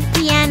 a big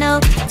piano.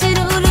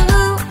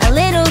 Toodle-oo-doo, a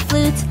little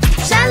flute.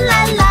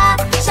 Sha-la-la,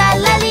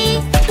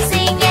 sha-la-lee,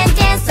 sing and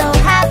dance so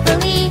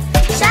happily.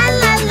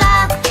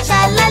 Sha-la-la,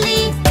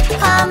 sha-la-lee,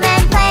 come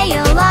and play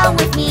along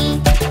with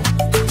me.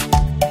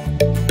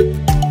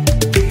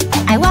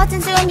 I walked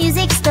into a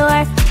music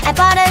store. I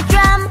bought a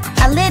drum,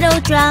 a little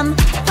drum.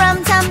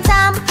 From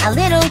tum-tum, a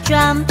little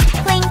drum.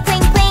 Clink,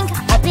 clink, clink,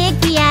 a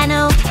big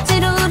piano.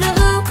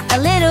 Toodle-oo-doo, a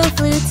little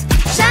flute.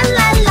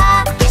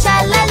 Sha-la-la,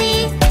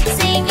 sha-la-lee,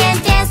 sing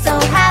and dance so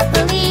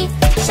happily.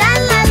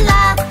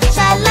 Sha-la-la,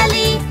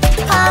 sha-la-lee,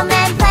 come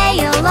and play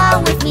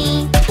along with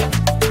me.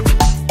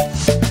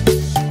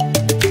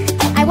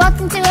 I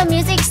walked into a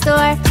music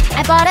store.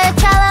 I bought a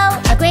cello,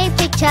 a great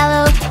big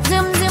cello.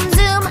 Zoom, zoom,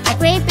 zoom, a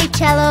great big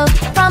cello.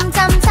 From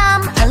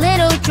tum-tum, a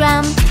little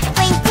drum.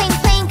 Clink, clink,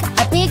 clink,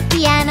 a big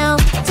piano.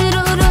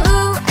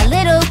 Toodle-oo-doo, a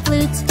little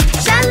flute.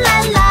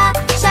 Sha-la-la,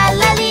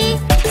 sha-la-lee,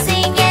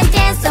 sing and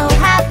dance so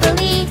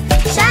happily.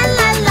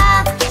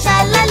 Sha-la-la,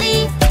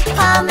 sha-la-lee,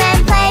 come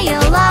and play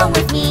along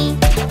with me.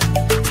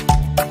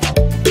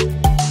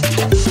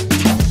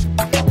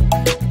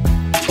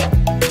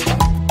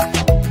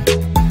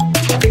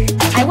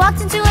 I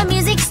walked into a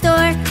music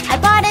store. I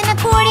bought an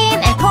accordion,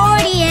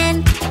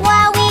 accordion.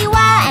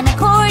 Wah-wee-wah, an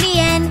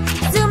accordion.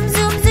 Zoom,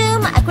 zoom,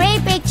 zoom, a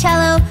great big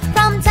cello.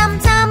 From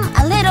tum-tum,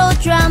 a little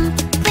drum.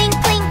 Clink,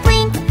 clink,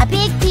 clink, a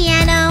big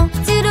piano.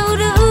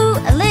 Toodle-oo,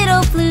 a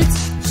little flute.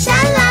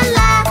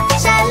 Sha-la-la,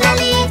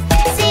 sha-la-lee,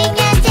 sing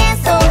and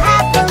dance so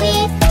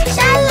happily.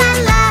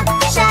 Sha-la-la,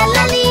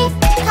 sha-la-lee,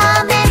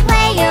 come and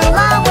play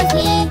along with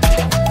me.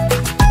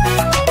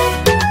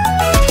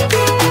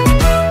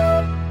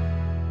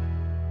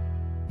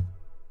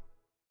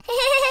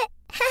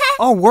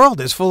 Our world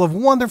is full of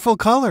wonderful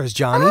colors,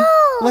 Johnny.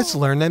 Oh. Let's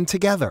learn them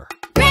together.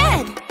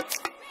 Red,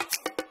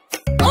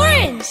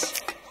 orange,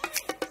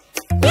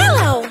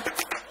 yellow,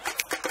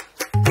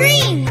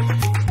 green,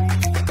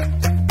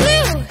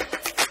 blue,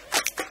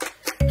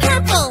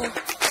 purple,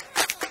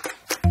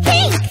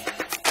 pink,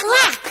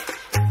 black,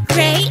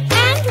 gray,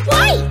 and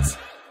white.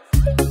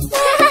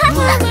 What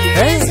color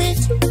is it?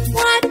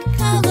 What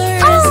color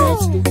is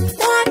it?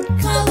 What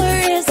color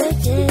is it?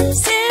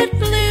 Is it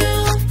blue?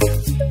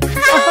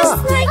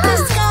 Just like the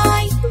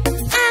sky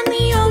and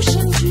the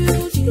ocean too.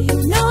 Do you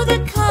know the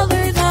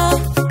color? The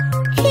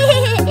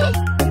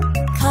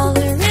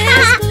color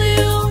is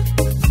blue.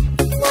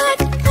 What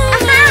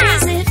color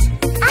is it?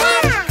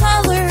 What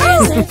color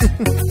is it?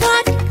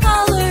 What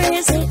color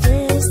is it?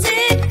 Is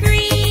it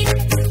green?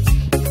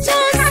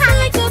 Just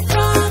like a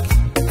frog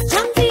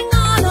jumping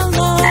on a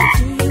log.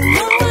 Do you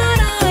know what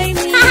I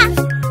mean?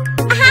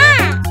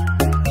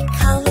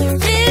 Color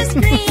is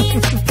green.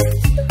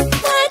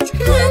 What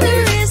color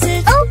is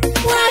it?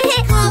 What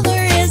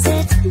color is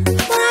it?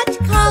 What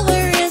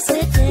color is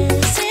it?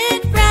 Is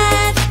it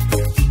red?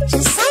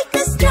 Just like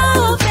a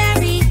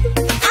strawberry,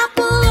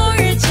 apple or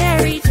a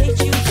cherry. Did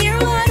you hear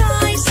what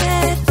I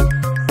said?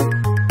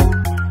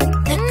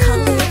 The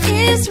color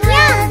is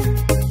red.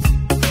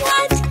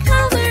 What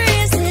color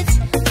is it?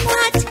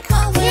 What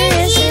color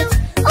is it?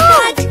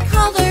 What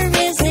color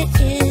is it?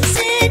 Is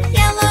it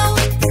yellow?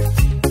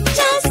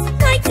 Just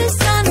like the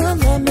sun, a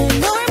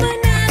lemon or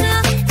banana.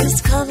 This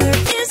color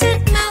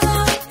isn't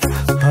mellow.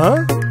 Huh?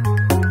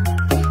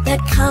 The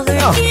color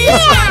is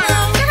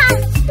yellow.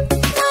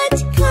 What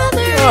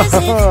color is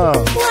it?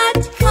 What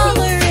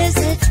color is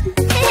it?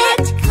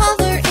 What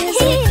color is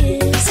it?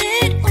 Is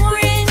it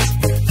orange?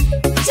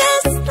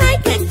 Just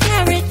like a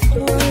carrot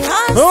or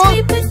a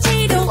sweet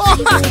potato,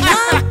 even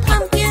a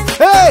pumpkin.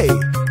 Hey!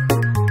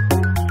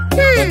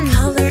 The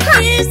color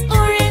is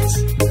orange.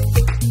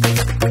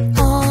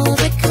 All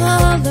the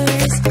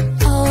colors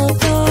of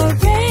the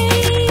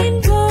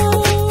rainbow.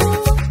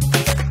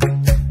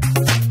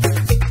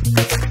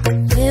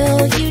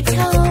 Will you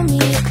tell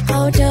me,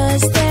 how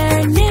does their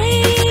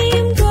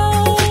name go?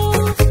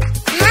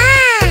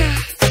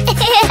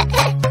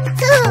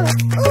 Cool.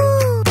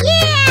 Ooh,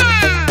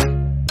 yeah.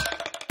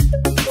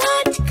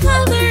 What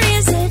color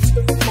is it?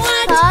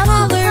 What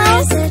color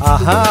is it?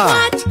 Aha!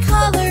 What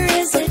color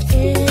is it?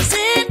 Is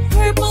it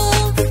purple?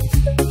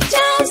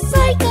 Just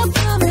like a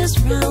plum is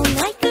round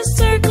like a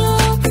circle.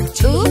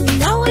 Do you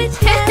know it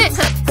has?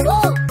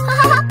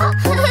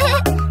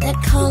 The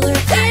color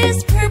is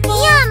purple.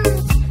 Yum,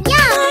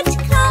 yum. What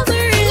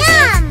color is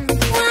Yum. it?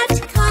 What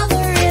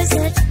color is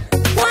it?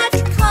 What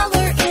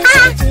color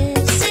is it?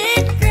 Is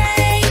it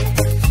gray?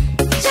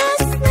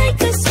 Just like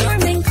a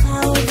storming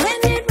cloud when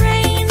it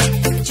rains.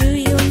 Do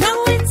you know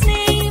its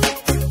name?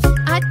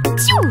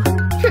 Achoo.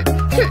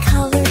 The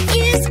color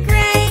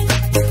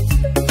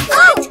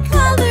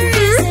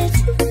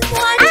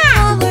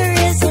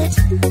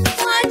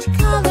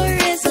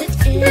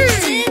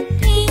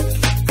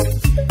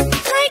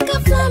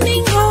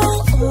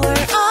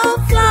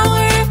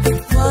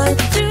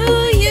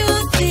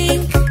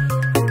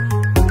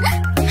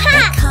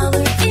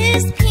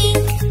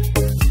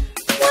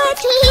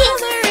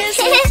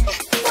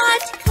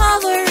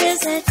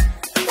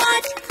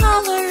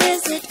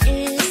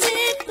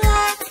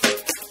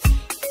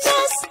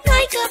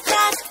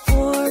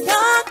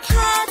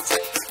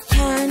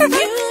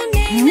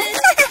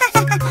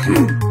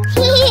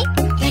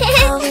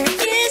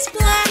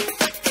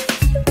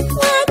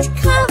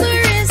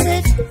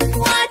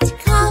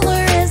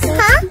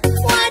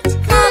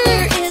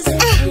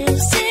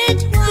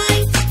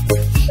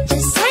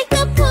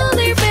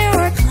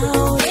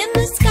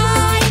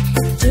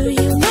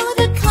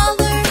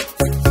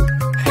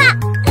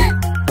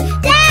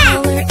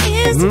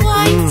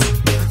white.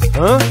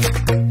 Huh?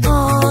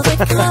 All the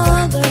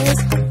colors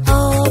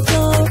of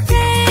the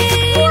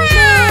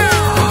rainbow.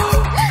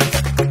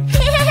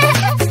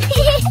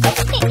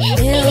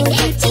 Will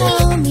you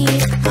tell me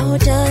how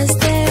does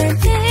their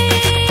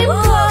name go?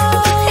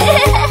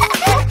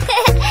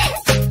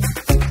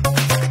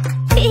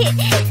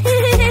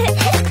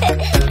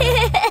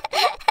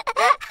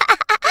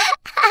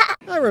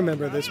 I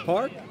remember this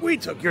park. We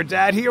took your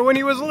dad here when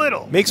he was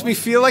little. Makes me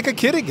feel like a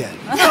kid again.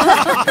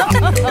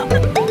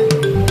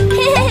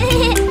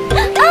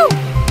 Oh,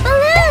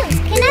 balloons!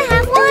 Can I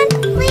have one,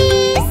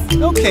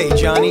 please? Okay,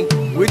 Johnny.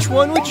 Which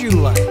one would you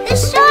like? The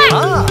shark!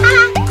 Ah,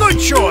 good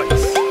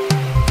choice.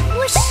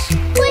 Whoosh,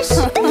 whoosh.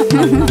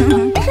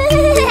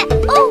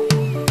 Oh!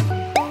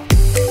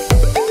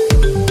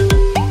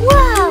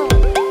 Whoa!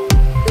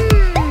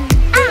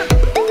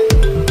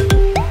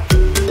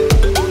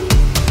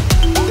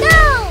 No!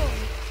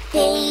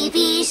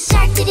 Baby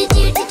shark,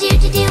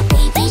 do-do-do-do-do-do-do.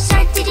 Baby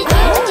shark,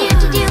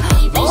 do-do-do-do-do-do.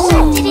 Baby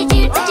shark,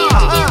 do-do-do-do-do-do.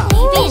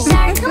 Baby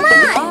shark, come on!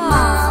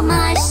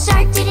 Mama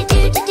shark,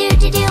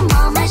 do-do-do-do-do-do.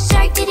 Mama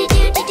shark,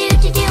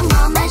 do-do-do-do-do-do.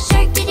 Mama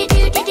shark,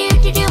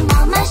 do-do-do-do-do-do.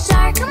 Mama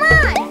shark, come on!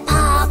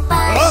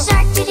 Papa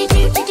shark,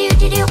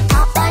 do-do-do-do-do-do.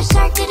 Papa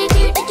shark,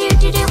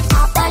 do-do-do-do-do-do.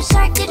 Papa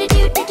shark,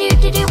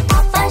 do-do-do-do-do-do.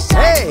 Papa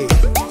shark. Hey!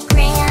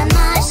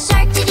 Grandma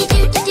shark,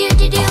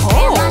 do-do-do-do-do-do.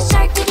 Grandma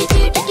shark,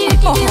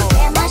 do-do-do-do-do-do.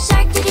 Grandma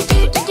shark,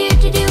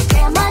 do-do-do-do-do-do.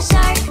 Grandma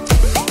shark.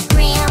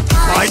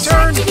 Grandpa My shark,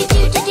 turn.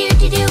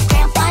 do-do-do-do-do-do.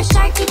 Grandpa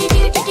shark,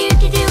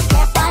 do-do-do-do-do-do.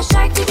 Grandpa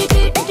shark,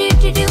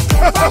 do-do-do-do-do-do.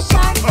 Grandpa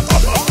shark.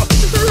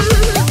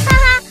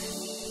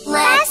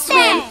 Let's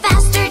swim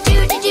faster,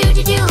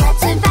 do-do-do-do-do. Let's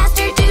swim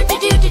faster,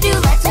 do-do-do-do-do.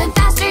 Let's swim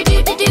faster,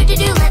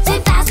 do-do-do-do-do. Let's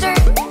swim faster.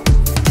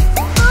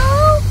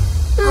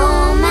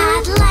 Home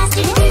at last,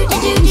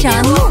 do-do-do-do-do.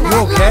 Johnny? Home at You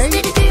okay? last,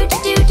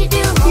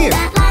 do-do-do-do-do. Here.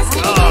 Home at last,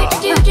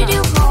 do-do-do-do-do.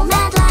 Home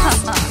at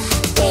last.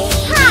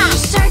 Baby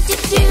shark,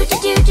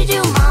 do-do-do-do-do.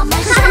 Mama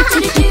shark,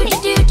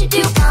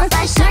 do-do-do-do-do.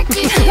 Papa shark,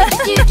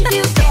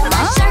 do-do-do-do-do.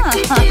 Grandma shark,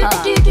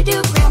 do-do-do-do-do.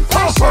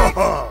 Grandpa shark.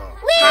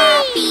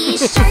 Happy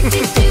shark,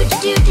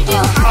 do-do-do-do-do.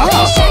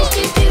 Happy sharks,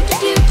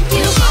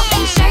 do-do-do-do-do.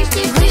 Happy sharks,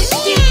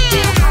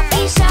 do-do-do-do-do.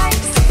 Happy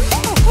sharks.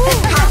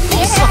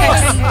 Happy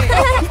sharks.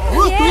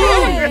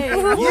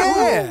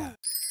 Yeah!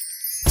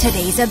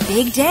 Today's a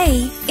big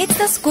day. It's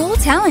the school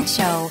talent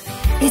show.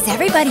 Is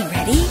everybody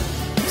ready?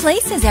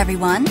 Places,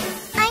 everyone.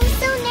 I'm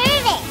so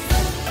nervous.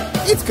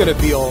 It's gonna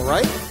be all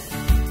right.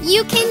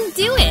 You can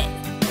do it.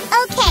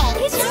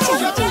 Okay.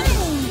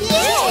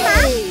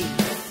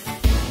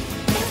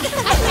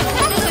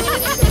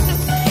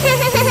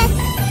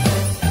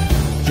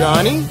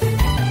 Johnny?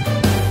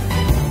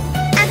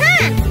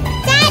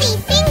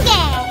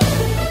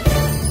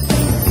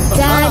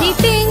 Daddy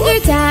finger.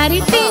 Daddy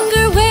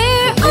finger,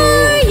 where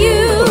are you?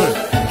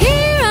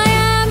 Here I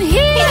am,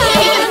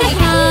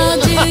 how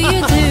do you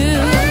do?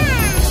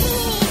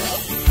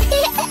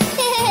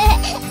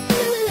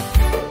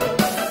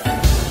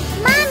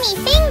 Mommy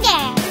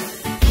finger.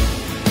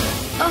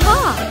 Aha!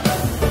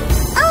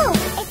 Oh,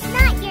 it's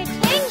not your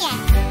turn yet.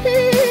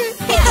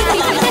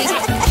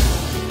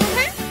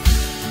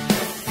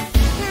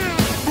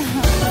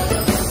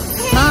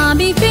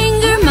 Mommy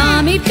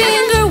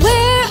finger,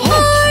 where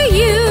are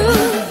you?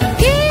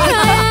 Here I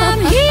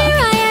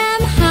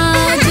am,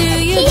 how do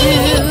you do?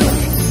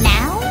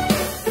 Now?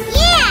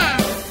 Yeah.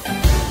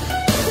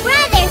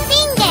 Brother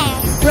finger.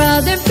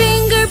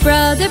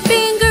 Brother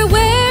finger,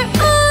 where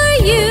are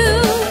you?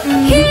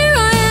 Here I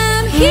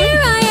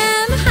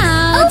am,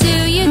 how do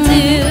you do?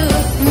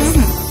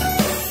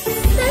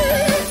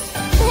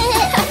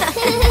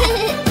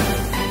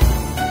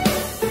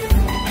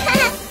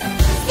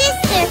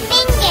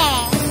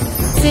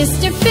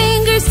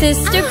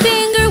 Sister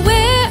finger,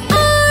 where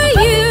are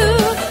you?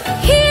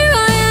 Here I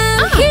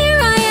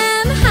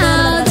am,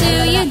 how do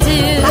you do?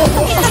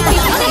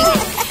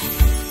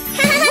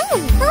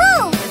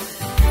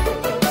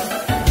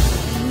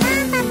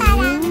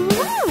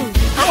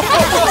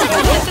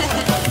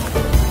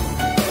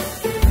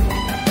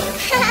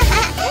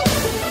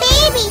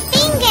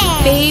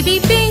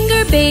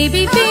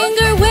 Baby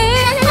finger,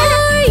 where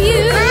are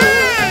you?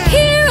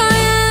 Here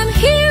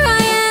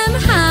I am,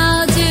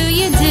 how do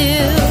you do?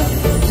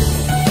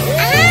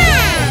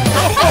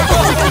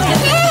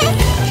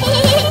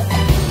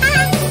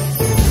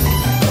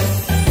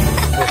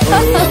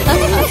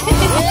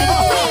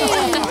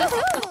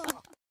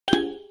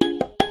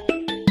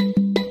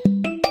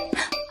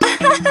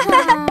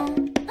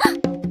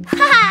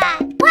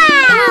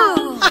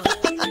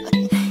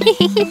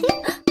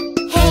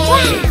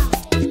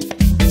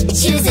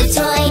 Choose a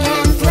toy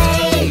and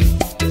play.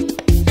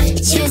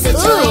 Choose a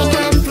toy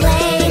and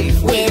play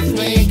with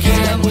me.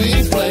 Can we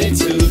play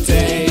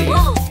today?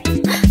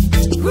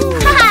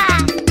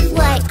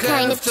 What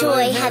kind of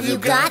toy have you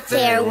got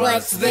there?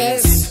 What's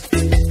this?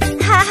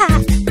 Huh?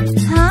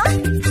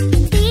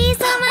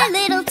 These are my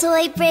little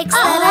toy bricks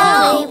that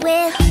I play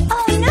with.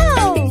 Oh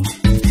no!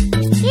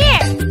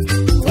 Here!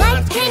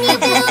 What can you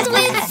build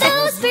with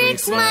those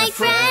bricks, my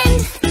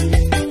friend?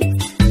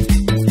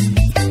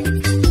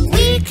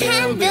 We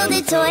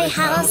toy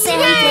house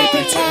and play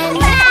pretend.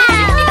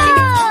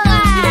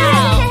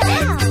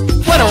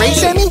 Wanna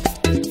race, Emmy?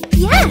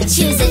 Yeah.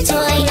 Choose a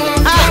toy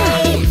and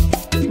play.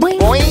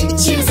 Boing.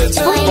 Choose a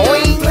toy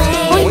Boing. and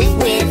play.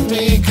 With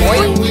me,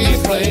 can we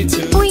play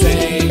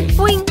today?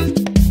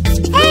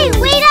 Hey,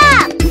 wait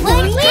up!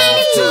 What kind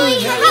of toy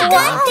have you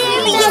got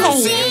there,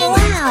 Bouncing?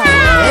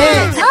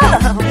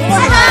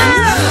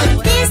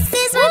 This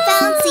is my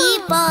bouncy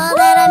ball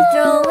that I'm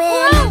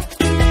throwing.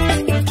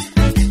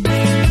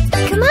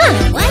 Come on,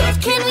 what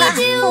can we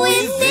do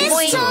with this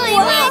toy,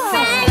 my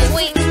friend?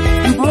 We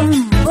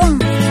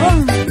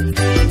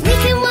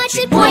can watch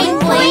it boing,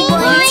 boing,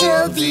 boing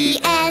till the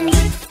end.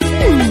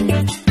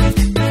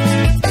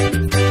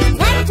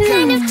 What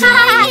kind of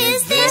toy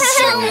is this?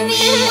 Show me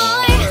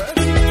more.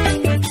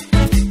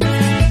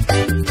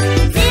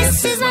 This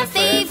is my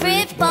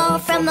favorite ball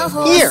from the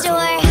whole Here.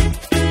 store.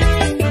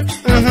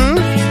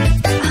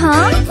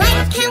 What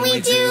can we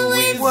do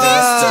with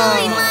this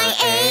toy, my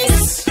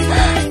ace?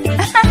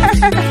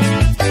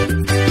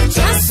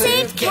 Just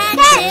save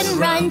catch and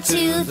run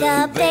to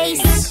the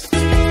base.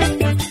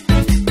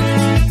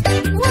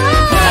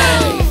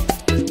 Hey,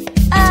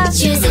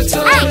 choose a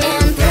toy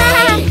and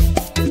play.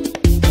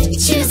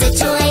 Choose a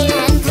toy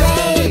and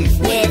play.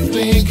 With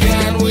me,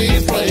 can we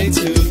play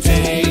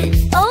today?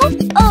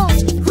 Whoa!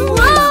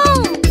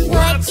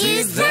 What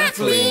is that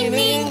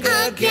leaning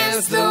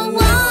against the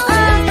wall?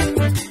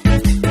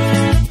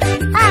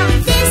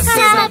 This is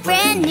my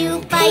brand new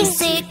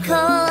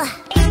bicycle.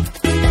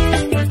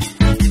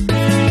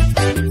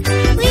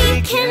 We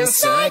can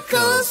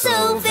cycle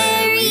so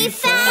very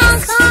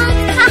fast.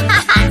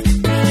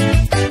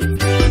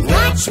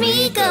 Watch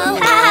me go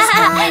as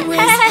I whiz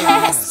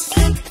past.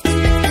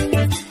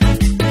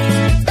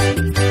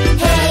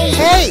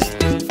 Hey,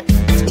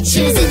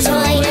 choose a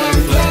toy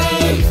and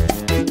play.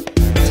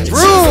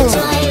 Vroom.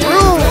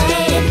 Vroom.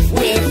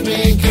 With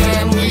me,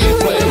 can we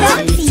play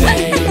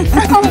today?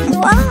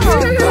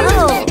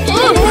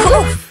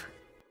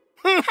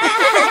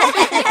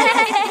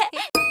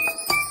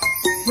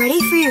 Ready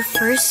for your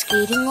first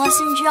skating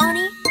lesson,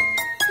 Johnny?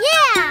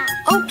 Yeah!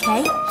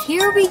 Okay,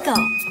 here we go.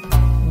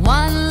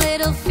 One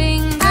little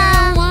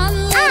finger,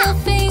 one little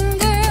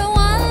finger,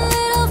 one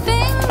little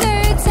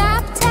finger,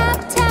 tap,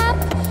 tap, tap.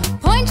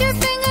 Point your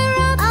finger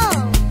up,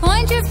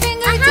 point your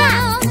finger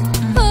down,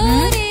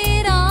 put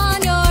it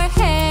on your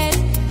head.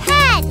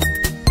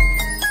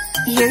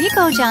 Here you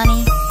go,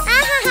 Johnny.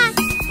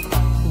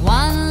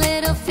 One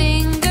little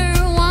finger,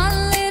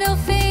 one little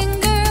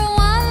finger,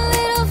 one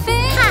little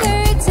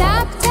finger,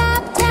 tap,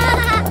 tap,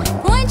 tap.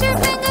 Point your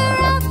finger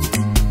up,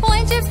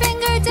 point your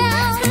finger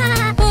down,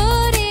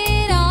 put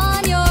it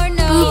on your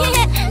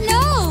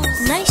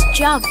nose. Nice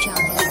job,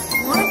 Johnny.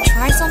 Want to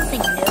try something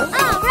new?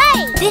 All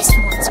right! This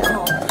one's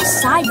called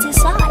side to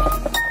side.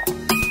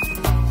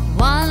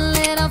 One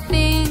little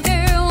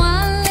finger,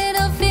 one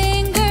little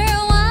finger,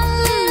 one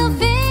little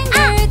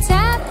finger,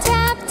 tap,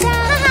 tap,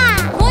 tap.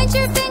 Point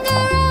your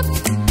finger up,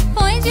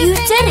 point your You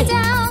did finger it.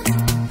 down,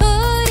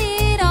 put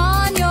it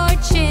on your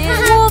chin.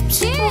 Whoops!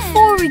 Chin.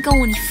 Before we go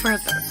any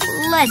further,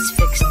 let's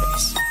fix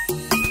this.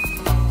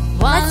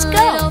 Let's go.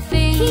 One little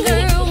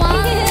finger,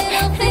 one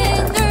little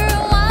finger,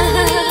 one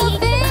little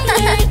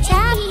finger,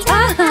 tap,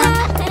 tap,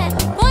 tap.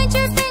 Point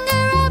your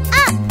finger up,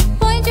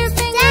 point your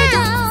finger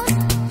down,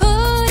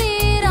 put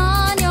it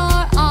on your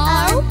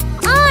arm.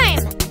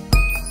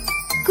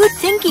 Good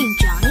thinking,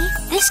 Johnny.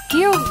 This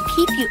gear will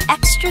keep you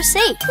extra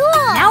safe.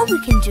 Cool. Now we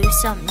can do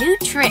some new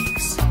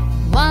tricks.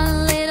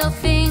 One little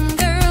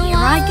finger, Here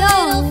I one go.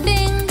 little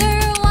finger,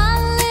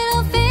 one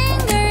little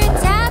finger,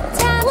 tap,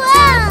 tap, Whoa.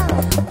 tap.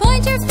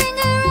 Point your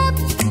finger up,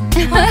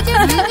 point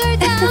your finger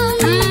down,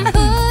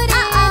 put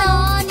it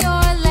on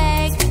your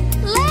leg.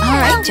 All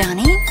right,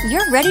 Johnny,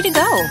 you're ready to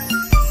go.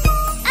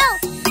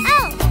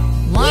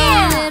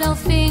 One little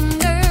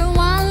finger,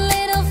 one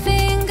little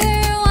finger,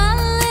 one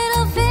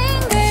little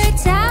finger,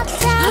 tap,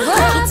 tap, Look,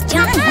 tap. it's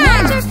Johnny.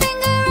 Point your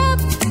finger up,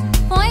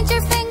 point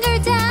your finger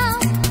down,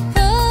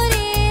 put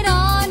it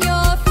on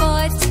your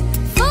foot.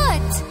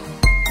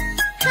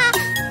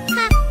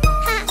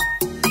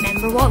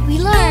 Remember what we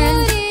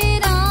learned. Put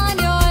it on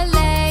your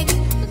leg.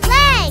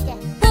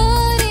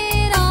 Put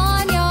it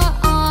on your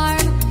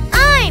arm.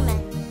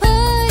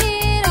 Put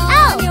it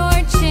on your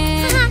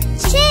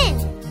chin.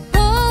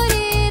 Put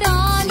it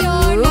on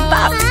your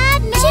nose.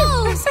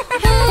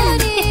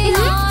 Put it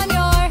on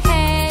your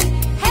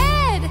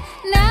head.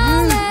 Now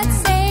let's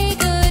say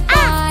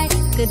goodbye.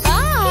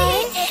 Goodbye.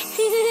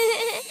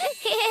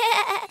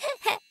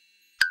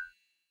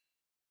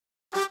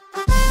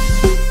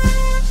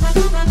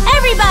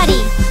 Everybody,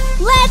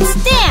 let's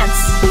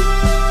dance!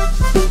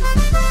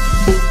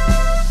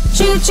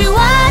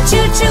 Choo-choo-wah,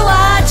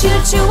 choo-choo-wah,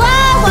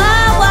 choo-choo-wah,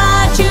 wah,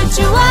 wah.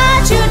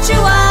 Choo-choo-wah,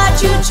 choo-choo-wah,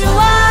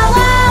 choo-choo-wah,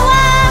 wah,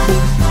 wah.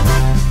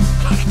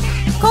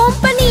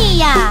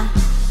 Compania,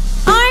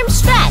 arm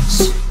stretch.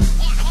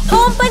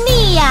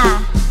 Compania,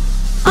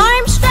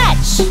 arm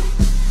stretch.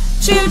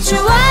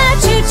 Choo-choo-wah,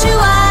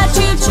 choo-choo-wah,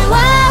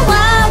 choo-choo-wah,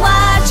 wah,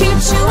 wah.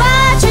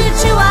 Choo-choo-wah,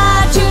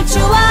 choo-choo-wah,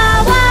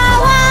 choo-choo-wah, wah,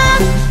 wah.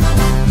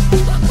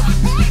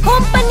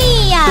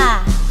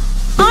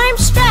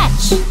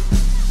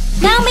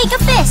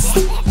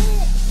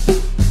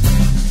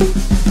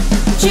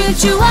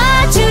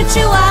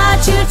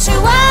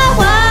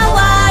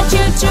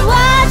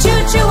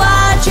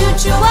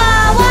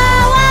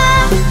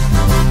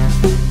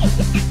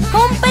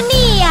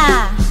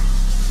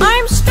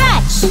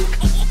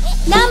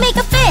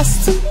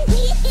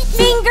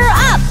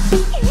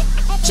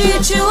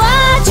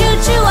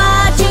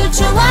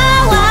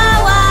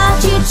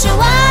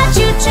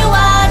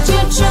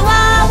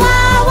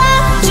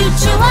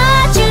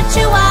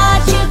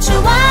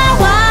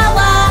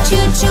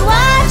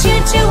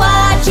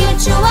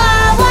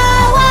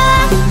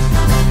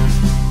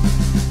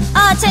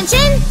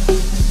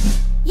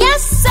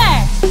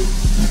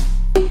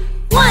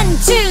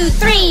 2,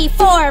 3,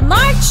 4,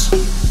 march.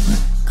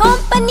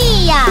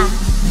 Compania.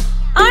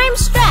 Arm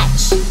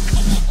stretch.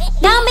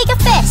 Now make a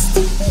fist.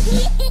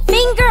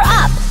 Finger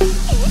up.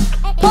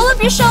 Pull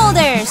up your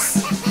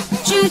shoulders.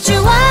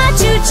 Choo-choo-wah,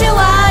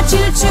 choo-choo-wah,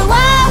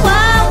 choo-choo-wah,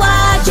 wah,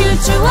 wah.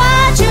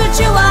 Choo-choo-wah,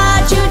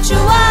 choo-choo-wah,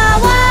 choo-choo-wah,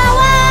 wah,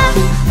 wah.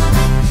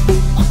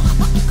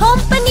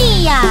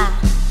 Compania.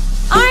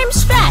 Arm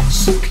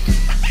stretch.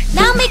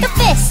 Now make a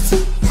fist.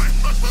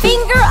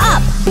 Finger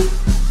up.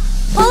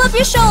 Pull up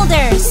your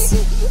shoulders.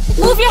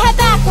 Move your head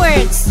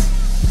backwards.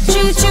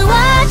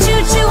 Choo-choo-wah,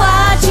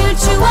 choo-choo-wah,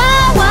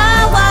 choo-choo-wah,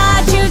 wah,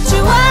 wah.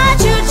 Choo-choo-wah,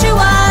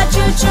 choo-choo-wah,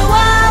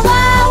 choo-choo-wah,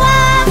 wah,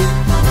 wah.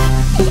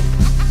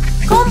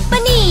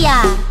 Compania.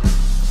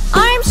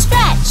 Arm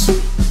stretch.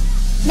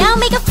 Now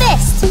make a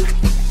fist.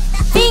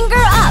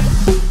 Finger up.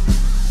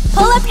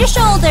 Pull up your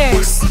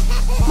shoulders.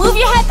 Move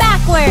your head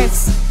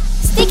backwards.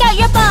 Stick out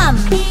your bum.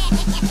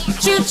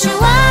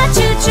 Choo-choo-wah,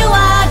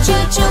 choo-choo-wah,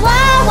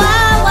 choo-choo-wah,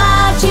 wah,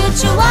 wah.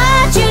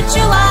 Choo-choo-wah,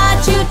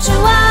 choo-choo-wah,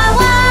 choo-choo-wah,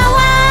 wah,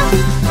 wah.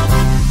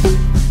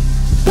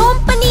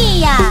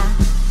 Compania.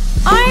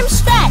 Arm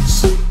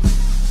stretch.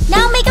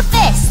 Now make a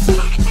fist.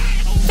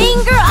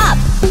 Finger up.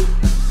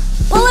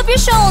 Pull up your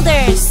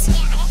shoulders.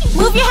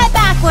 Move your head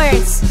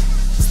backwards.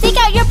 Stick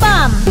out your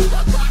bum.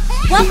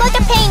 Walk like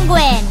a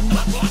penguin.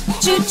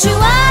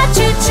 Choo-choo-wah,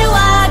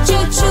 choo-choo-wah,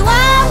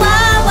 choo-choo-wah,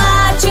 wah,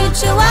 wah.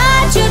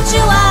 Choo-choo-wah,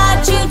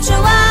 choo-choo-wah,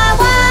 choo-choo-wah,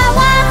 wah,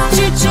 wah.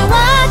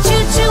 Choo-choo-wah,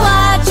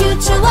 choo-choo-wah,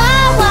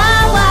 choo-choo-wah,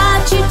 wah,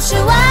 wah.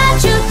 Choo-choo-wah,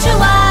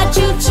 choo-choo-wah,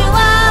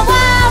 choo-choo-wah,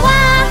 wah,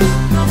 wah.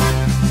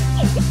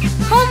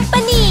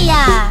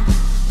 Compania.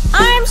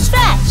 Arm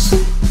stretch.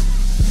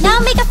 Now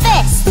make a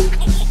fist.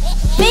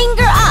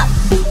 Finger up.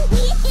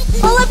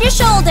 Pull up your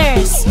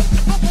shoulders.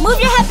 Move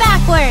your head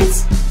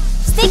backwards.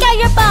 Stick out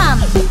your bum.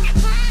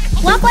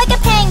 Walk like a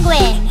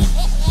penguin.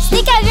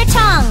 Stick out your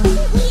tongue.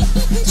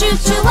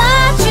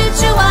 Choo-choo-wah,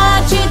 choo-choo-wah.